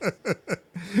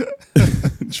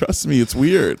 Trust me, it's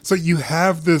weird. So you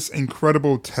have this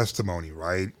incredible testimony,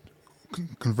 right?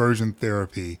 Conversion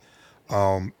therapy,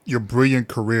 your brilliant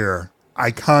career,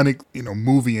 iconic,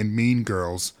 movie in Mean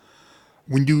Girls.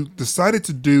 When you decided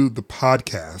to do the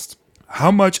podcast,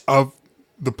 how much of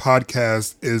the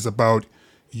podcast is about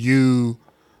you,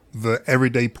 the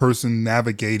everyday person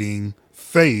navigating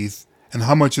faith, and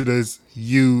how much it is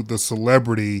you, the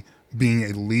celebrity, being a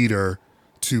leader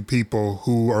to people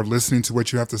who are listening to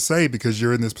what you have to say because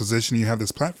you're in this position, you have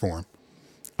this platform?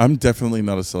 I'm definitely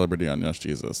not a celebrity on Yes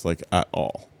Jesus, like at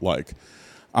all. Like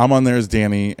I'm on there as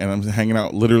Danny and I'm hanging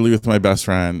out literally with my best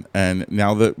friend. And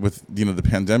now that with, the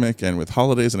pandemic and with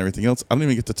holidays and everything else, I don't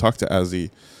even get to talk to Azzy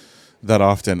that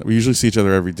often. We usually see each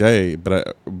other every day,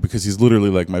 but because he's literally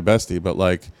like my bestie, but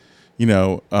like,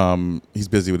 he's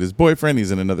busy with his boyfriend.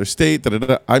 He's in another state.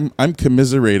 I'm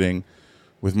commiserating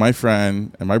with my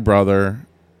friend and my brother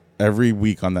every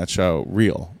week on that show,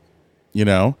 real,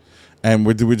 and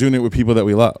we're doing it with people that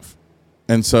we love.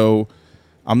 And so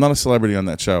I'm not a celebrity on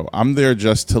that show. I'm there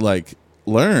just to like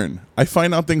learn. I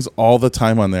find out things all the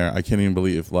time on there. I can't even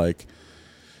believe like,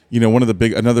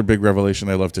 another big revelation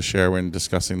I love to share when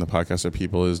discussing the podcast with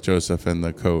people is Joseph and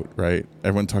the coat, right?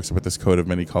 Everyone talks about this coat of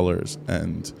many colors.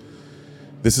 And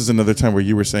this is another time where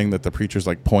you were saying that the preachers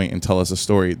like point and tell us a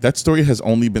story. That story has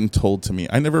only been told to me.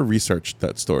 I never researched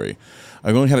that story.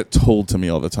 I've only had it told to me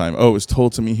all the time. Oh, it was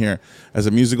told to me here. As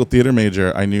a musical theater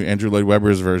major, I knew Andrew Lloyd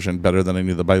Webber's version better than I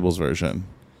knew the Bible's version.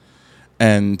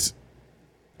 And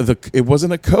it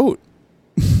wasn't a coat.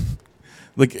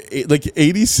 like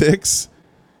 86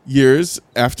 years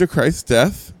after Christ's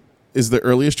death is the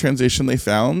earliest translation they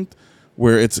found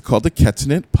where it's called the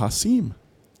Ketanit Pasim.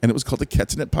 And it was called the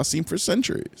Ketanit Pasim for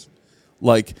centuries.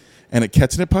 And a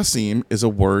Ketanit Pasim is a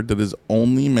word that is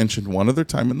only mentioned one other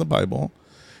time in the Bible,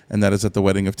 and that is at the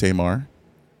wedding of Tamar.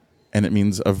 And it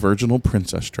means a virginal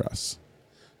princess dress.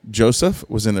 Joseph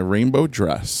was in a rainbow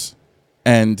dress.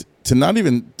 And to not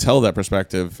even tell that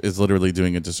perspective is literally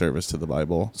doing a disservice to the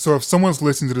Bible. So if someone's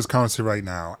listening to this conversation right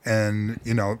now and,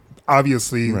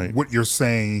 obviously right. What you're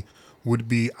saying would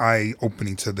be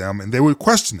eye-opening to them and they would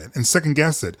question it and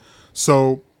second-guess it.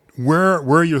 So where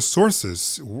are your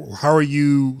sources? How are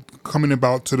you coming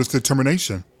about to this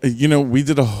determination? We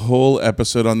did a whole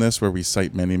episode on this where we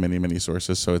cite many, many, many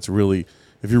sources. So it's really,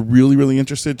 if you're really, really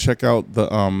interested, check out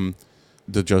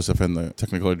the Joseph and the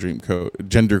Technicolor Dream Coat,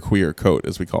 genderqueer coat,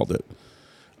 as we called it,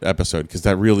 episode, because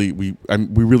that really, we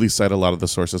really cite a lot of the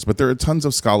sources. But there are tons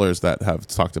of scholars that have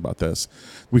talked about this.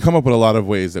 We come up with a lot of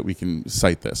ways that we can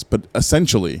cite this. But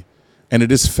essentially, and it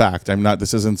is fact,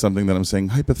 this isn't something that I'm saying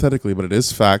hypothetically, but it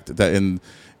is fact that in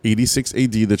 86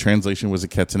 AD, the translation was a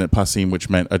Ketanit Pasim, which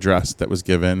meant a dress that was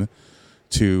given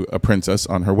to a princess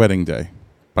on her wedding day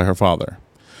by her father.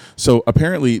 So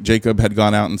apparently Jacob had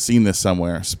gone out and seen this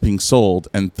somewhere being sold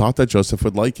and thought that Joseph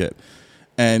would like it.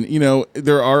 And,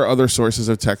 there are other sources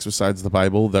of text besides the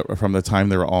Bible that were from the time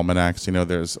there were almanacs.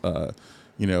 There's,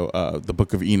 the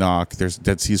Book of Enoch. There's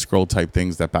Dead Sea Scroll type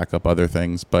things that back up other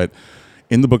things. But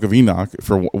in the Book of Enoch,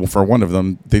 for one of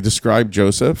them, they describe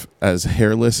Joseph as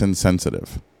hairless and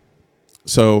sensitive.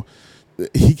 So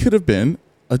he could have been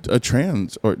a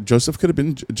trans, or Joseph could have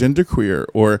been genderqueer,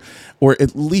 or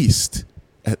at least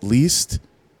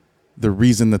the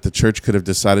reason that the church could have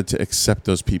decided to accept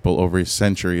those people over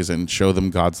centuries and show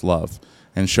them God's love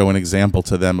and show an example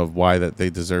to them of why that they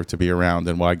deserve to be around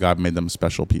and why God made them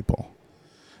special people.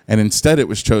 And instead it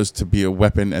was chose to be a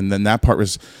weapon, and then that part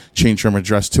was changed from a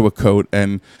dress to a coat.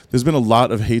 And there's been a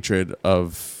lot of hatred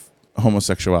of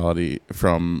homosexuality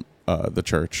from the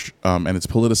church, and it's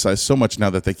politicized so much now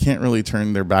that they can't really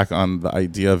turn their back on the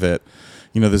idea of it.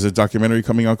 There's a documentary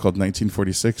coming out called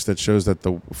 1946 that shows that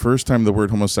the first time the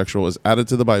word homosexual was added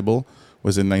to the Bible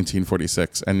was in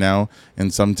 1946. And now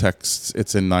in some texts,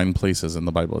 it's in 9 places in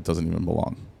the Bible. It doesn't even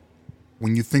belong.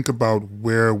 When you think about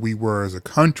where we were as a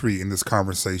country in this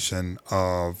conversation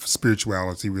of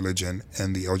spirituality, religion,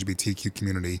 and the LGBTQ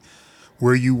community,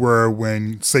 where you were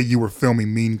when, say, you were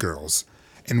filming Mean Girls,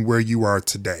 and where you are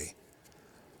today,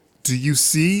 do you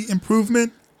see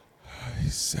improvement?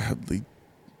 Sadly,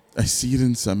 I see it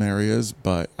in some areas,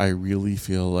 but I really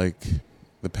feel like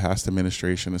the past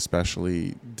administration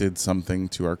especially did something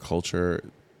to our culture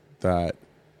that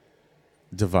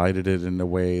divided it in a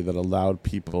way that allowed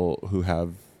people who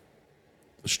have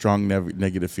strong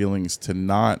negative feelings to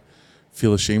not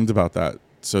feel ashamed about that,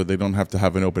 so they don't have to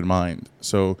have an open mind.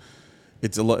 So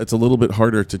it's a little bit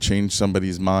harder to change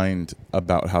somebody's mind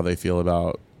about how they feel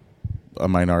about a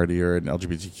minority or an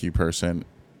LGBTQ person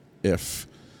if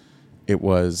it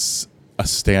was a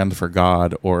stand for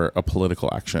God or a political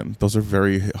action. Those are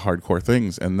very hardcore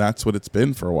things, and that's what it's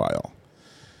been for a while.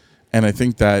 And I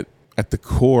think that at the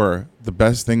core, the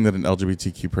best thing that an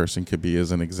LGBTQ person could be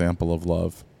is an example of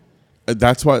love.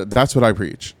 That's what I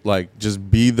preach. Like,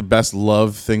 just be the best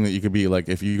love thing that you could be. Like,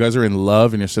 if you guys are in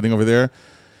love and you're sitting over there,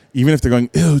 even if they're going,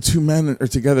 ew, two men are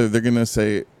together, they're going to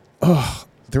say, oh,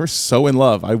 they were so in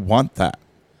love. I want that.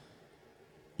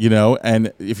 You know,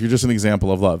 and if you're just an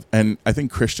example of love. And I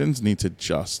think Christians need to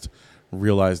just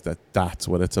realize that that's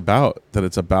what it's about, that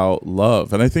it's about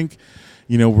love. And I think,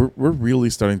 you know, we're really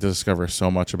starting to discover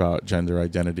so much about gender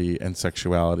identity and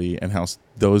sexuality and how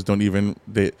those don't even,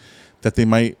 the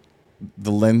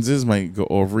lenses might go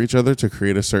over each other to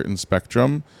create a certain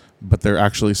spectrum, but they're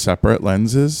actually separate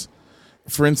lenses.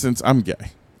 For instance, I'm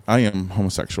gay. I am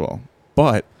homosexual,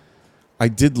 but I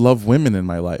did love women in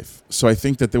my life. So I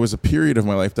think that there was a period of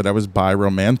my life that I was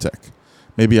bi-romantic.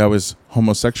 Maybe I was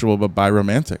homosexual, but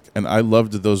bi-romantic. And I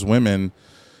loved those women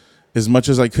as much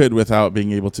as I could without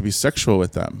being able to be sexual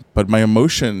with them. But my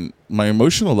emotional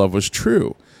love was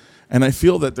true. And I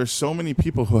feel that there's so many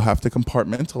people who have to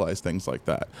compartmentalize things like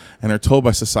that and are told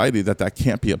by society that that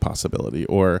can't be a possibility.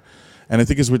 And I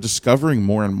think as we're discovering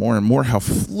more and more and more how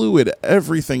fluid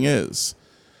everything is,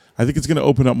 I think it's going to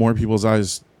open up more people's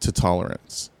eyes to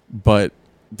tolerance. But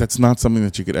that's not something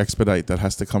that you could expedite. That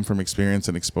has to come from experience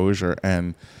and exposure.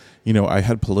 And, you know, I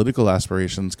had political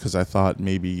aspirations because I thought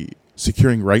maybe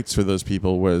securing rights for those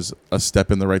people was a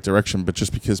step in the right direction. But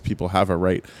just because people have a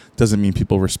right doesn't mean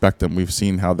people respect them. We've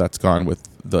seen how that's gone with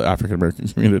the African-American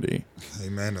community.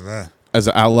 Amen to that. As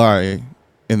an ally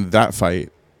in that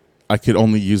fight, I could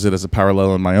only use it as a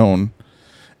parallel in my own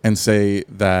and say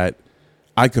that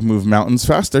I could move mountains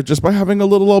faster just by having a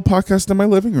little old podcast in my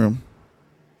living room.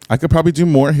 I could probably do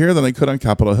more here than I could on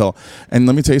Capitol Hill. And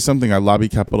let me tell you something. I lobby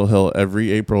Capitol Hill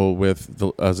every April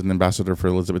as an ambassador for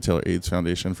Elizabeth Taylor AIDS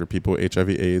Foundation, for people with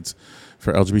HIV/AIDS,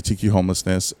 for LGBTQ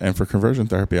homelessness, and for conversion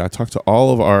therapy. I talk to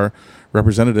all of our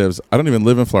representatives. I don't even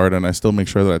live in Florida, and I still make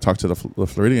sure that I talk to the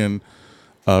Floridian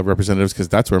representatives, because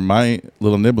that's where my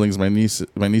little nibblings, my nieces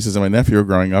and my nephew are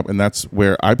growing up, and that's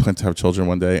where I plan to have children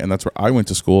one day, and that's where I went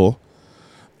to school.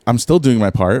 I'm still doing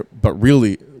my part, but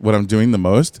really what I'm doing the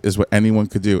most is what anyone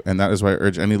could do. And that is why I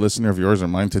urge any listener of yours or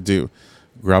mine to do.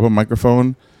 Grab a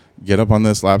microphone, get up on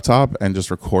this laptop, and just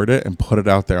record it and put it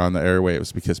out there on the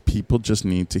airwaves, because people just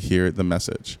need to hear the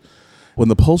message. When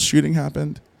the Pulse shooting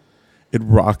happened, it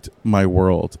rocked my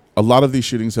world. A lot of these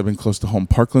shootings have been close to home.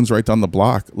 Parkland's right down the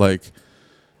block. Like,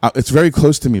 it's very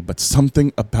close to me, but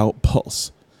something about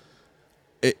Pulse,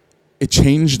 it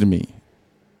changed me.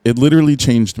 It literally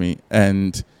changed me.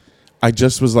 And I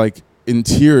just was like in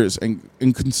tears and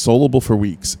inconsolable for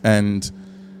weeks. And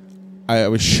I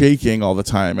was shaking all the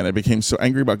time. And I became so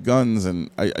angry about guns,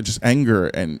 and I just anger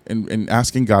and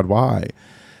asking God why.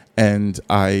 And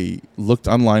I looked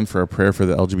online for a prayer for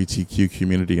the LGBTQ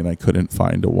community, and I couldn't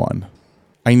find one.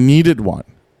 I needed one.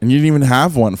 And you didn't even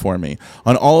have one for me.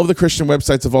 On all of the Christian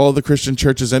websites of all of the Christian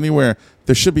churches anywhere,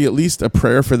 there should be at least a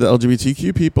prayer for the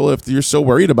LGBTQ people if you're so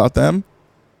worried about them.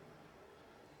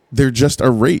 They're just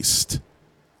erased,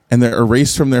 and they're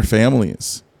erased from their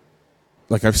families.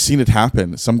 Like, I've seen it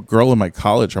happen. Some girl in my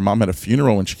college, her mom had a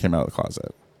funeral when she came out of the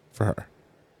closet for her.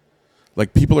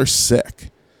 Like, people are sick,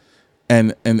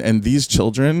 and these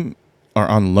children are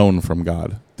on loan from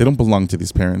God. They don't belong to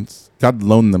these parents. God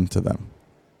loaned them to them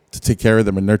to take care of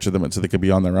them and nurture them so they could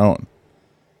be on their own.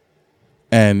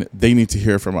 And they need to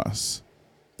hear from us.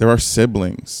 They're our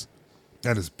siblings.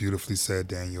 That is beautifully said,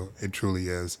 Daniel. It truly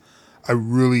is. I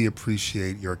really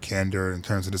appreciate your candor in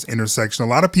terms of this intersection. A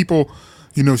lot of people,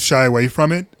 shy away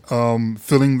from it,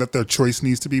 feeling that their choice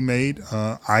needs to be made.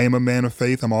 I am a man of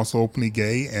faith. I'm also openly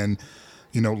gay. And,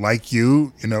 like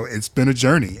you, it's been a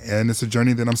journey. And it's a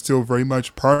journey that I'm still very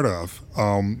much part of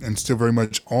and still very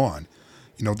much on.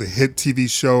 The hit TV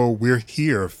show We're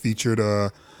Here featured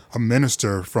a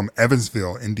minister from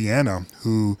Evansville, Indiana,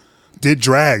 who did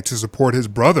drag to support his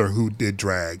brother who did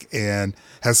drag, and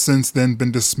has since then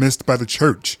been dismissed by the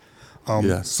church.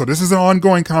 Yes. So this is an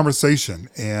ongoing conversation,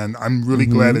 and I'm really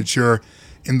glad that you're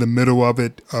in the middle of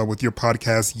it with your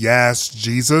podcast, Yes,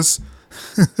 Jesus.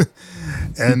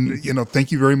 And,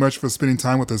 thank you very much for spending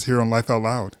time with us here on Life Out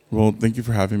Loud. Well, thank you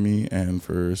for having me and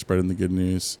for spreading the good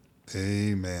news.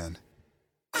 Amen.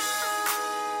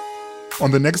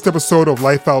 On the next episode of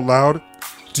Life Out Loud,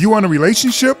 do you want a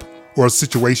relationship or a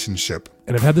situationship?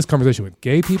 And I've had this conversation with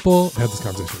gay people, I've had this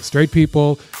conversation with straight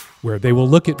people, where they will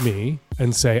look at me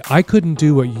and say, I couldn't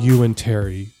do what you and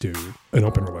Terry do, an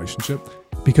open relationship,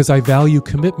 because I value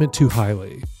commitment too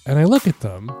highly. And I look at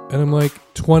them and I'm like,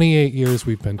 28 years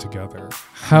we've been together.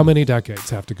 How many decades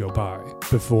have to go by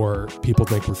before people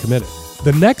think we're committed?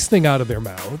 The next thing out of their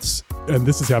mouths, and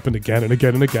this has happened again and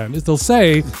again and again, is they'll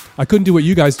say, I couldn't do what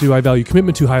you guys do. I value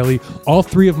commitment too highly. All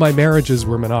 3 of my marriages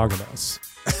were monogamous.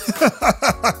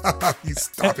 You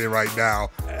stop it right now.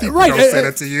 People Right. don't say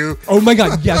that to you. Oh my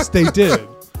God, yes, they did.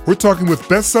 We're talking with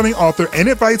best-selling author and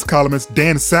advice columnist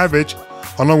Dan Savage,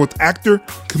 along with actor,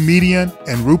 comedian,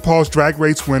 and RuPaul's Drag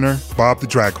Race winner, Bob the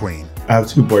Drag Queen. I have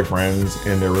 2 boyfriends,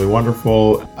 and they're really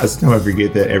wonderful. Sometimes I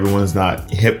forget that everyone's not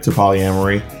hip to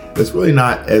polyamory. It's really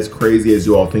not as crazy as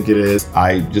you all think it is.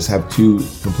 I just have 2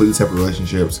 completely separate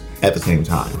relationships at the same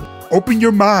time. Open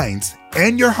your minds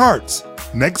and your hearts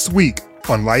next week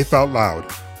on Life Out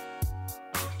Loud.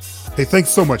 Hey, thanks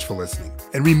so much for listening.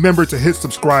 And remember to hit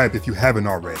subscribe if you haven't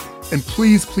already. And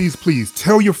please, please, please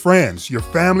tell your friends, your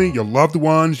family, your loved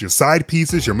ones, your side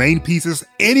pieces, your main pieces,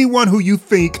 anyone who you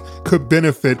think could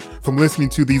benefit from listening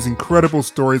to these incredible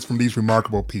stories from these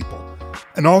remarkable people.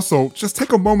 And also, just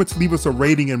take a moment to leave us a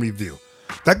rating and review.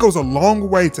 That goes a long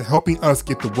way to helping us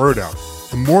get the word out.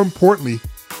 And more importantly,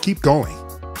 keep going.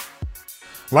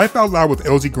 Life Out Loud with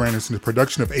LG Granderson is a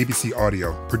production of ABC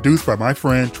Audio, produced by my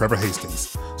friend Trevor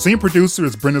Hastings. Senior producer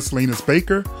is Brenda Salinas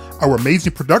Baker. Our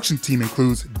amazing production team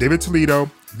includes David Toledo,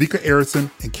 Vika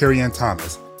Arison, and Carrie Ann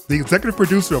Thomas. The executive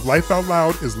producer of Life Out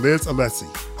Loud is Liz Alessi.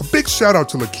 A big shout out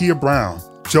to Lakia Brown,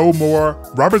 Joe Moore,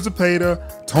 Robert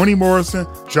Zepeda, Toni Morrison,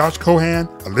 Josh Cohan,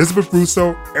 Elizabeth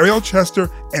Russo, Ariel Chester,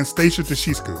 and Stacia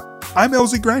Deshisku. I'm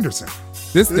LZ Granderson.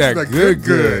 This that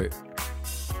good.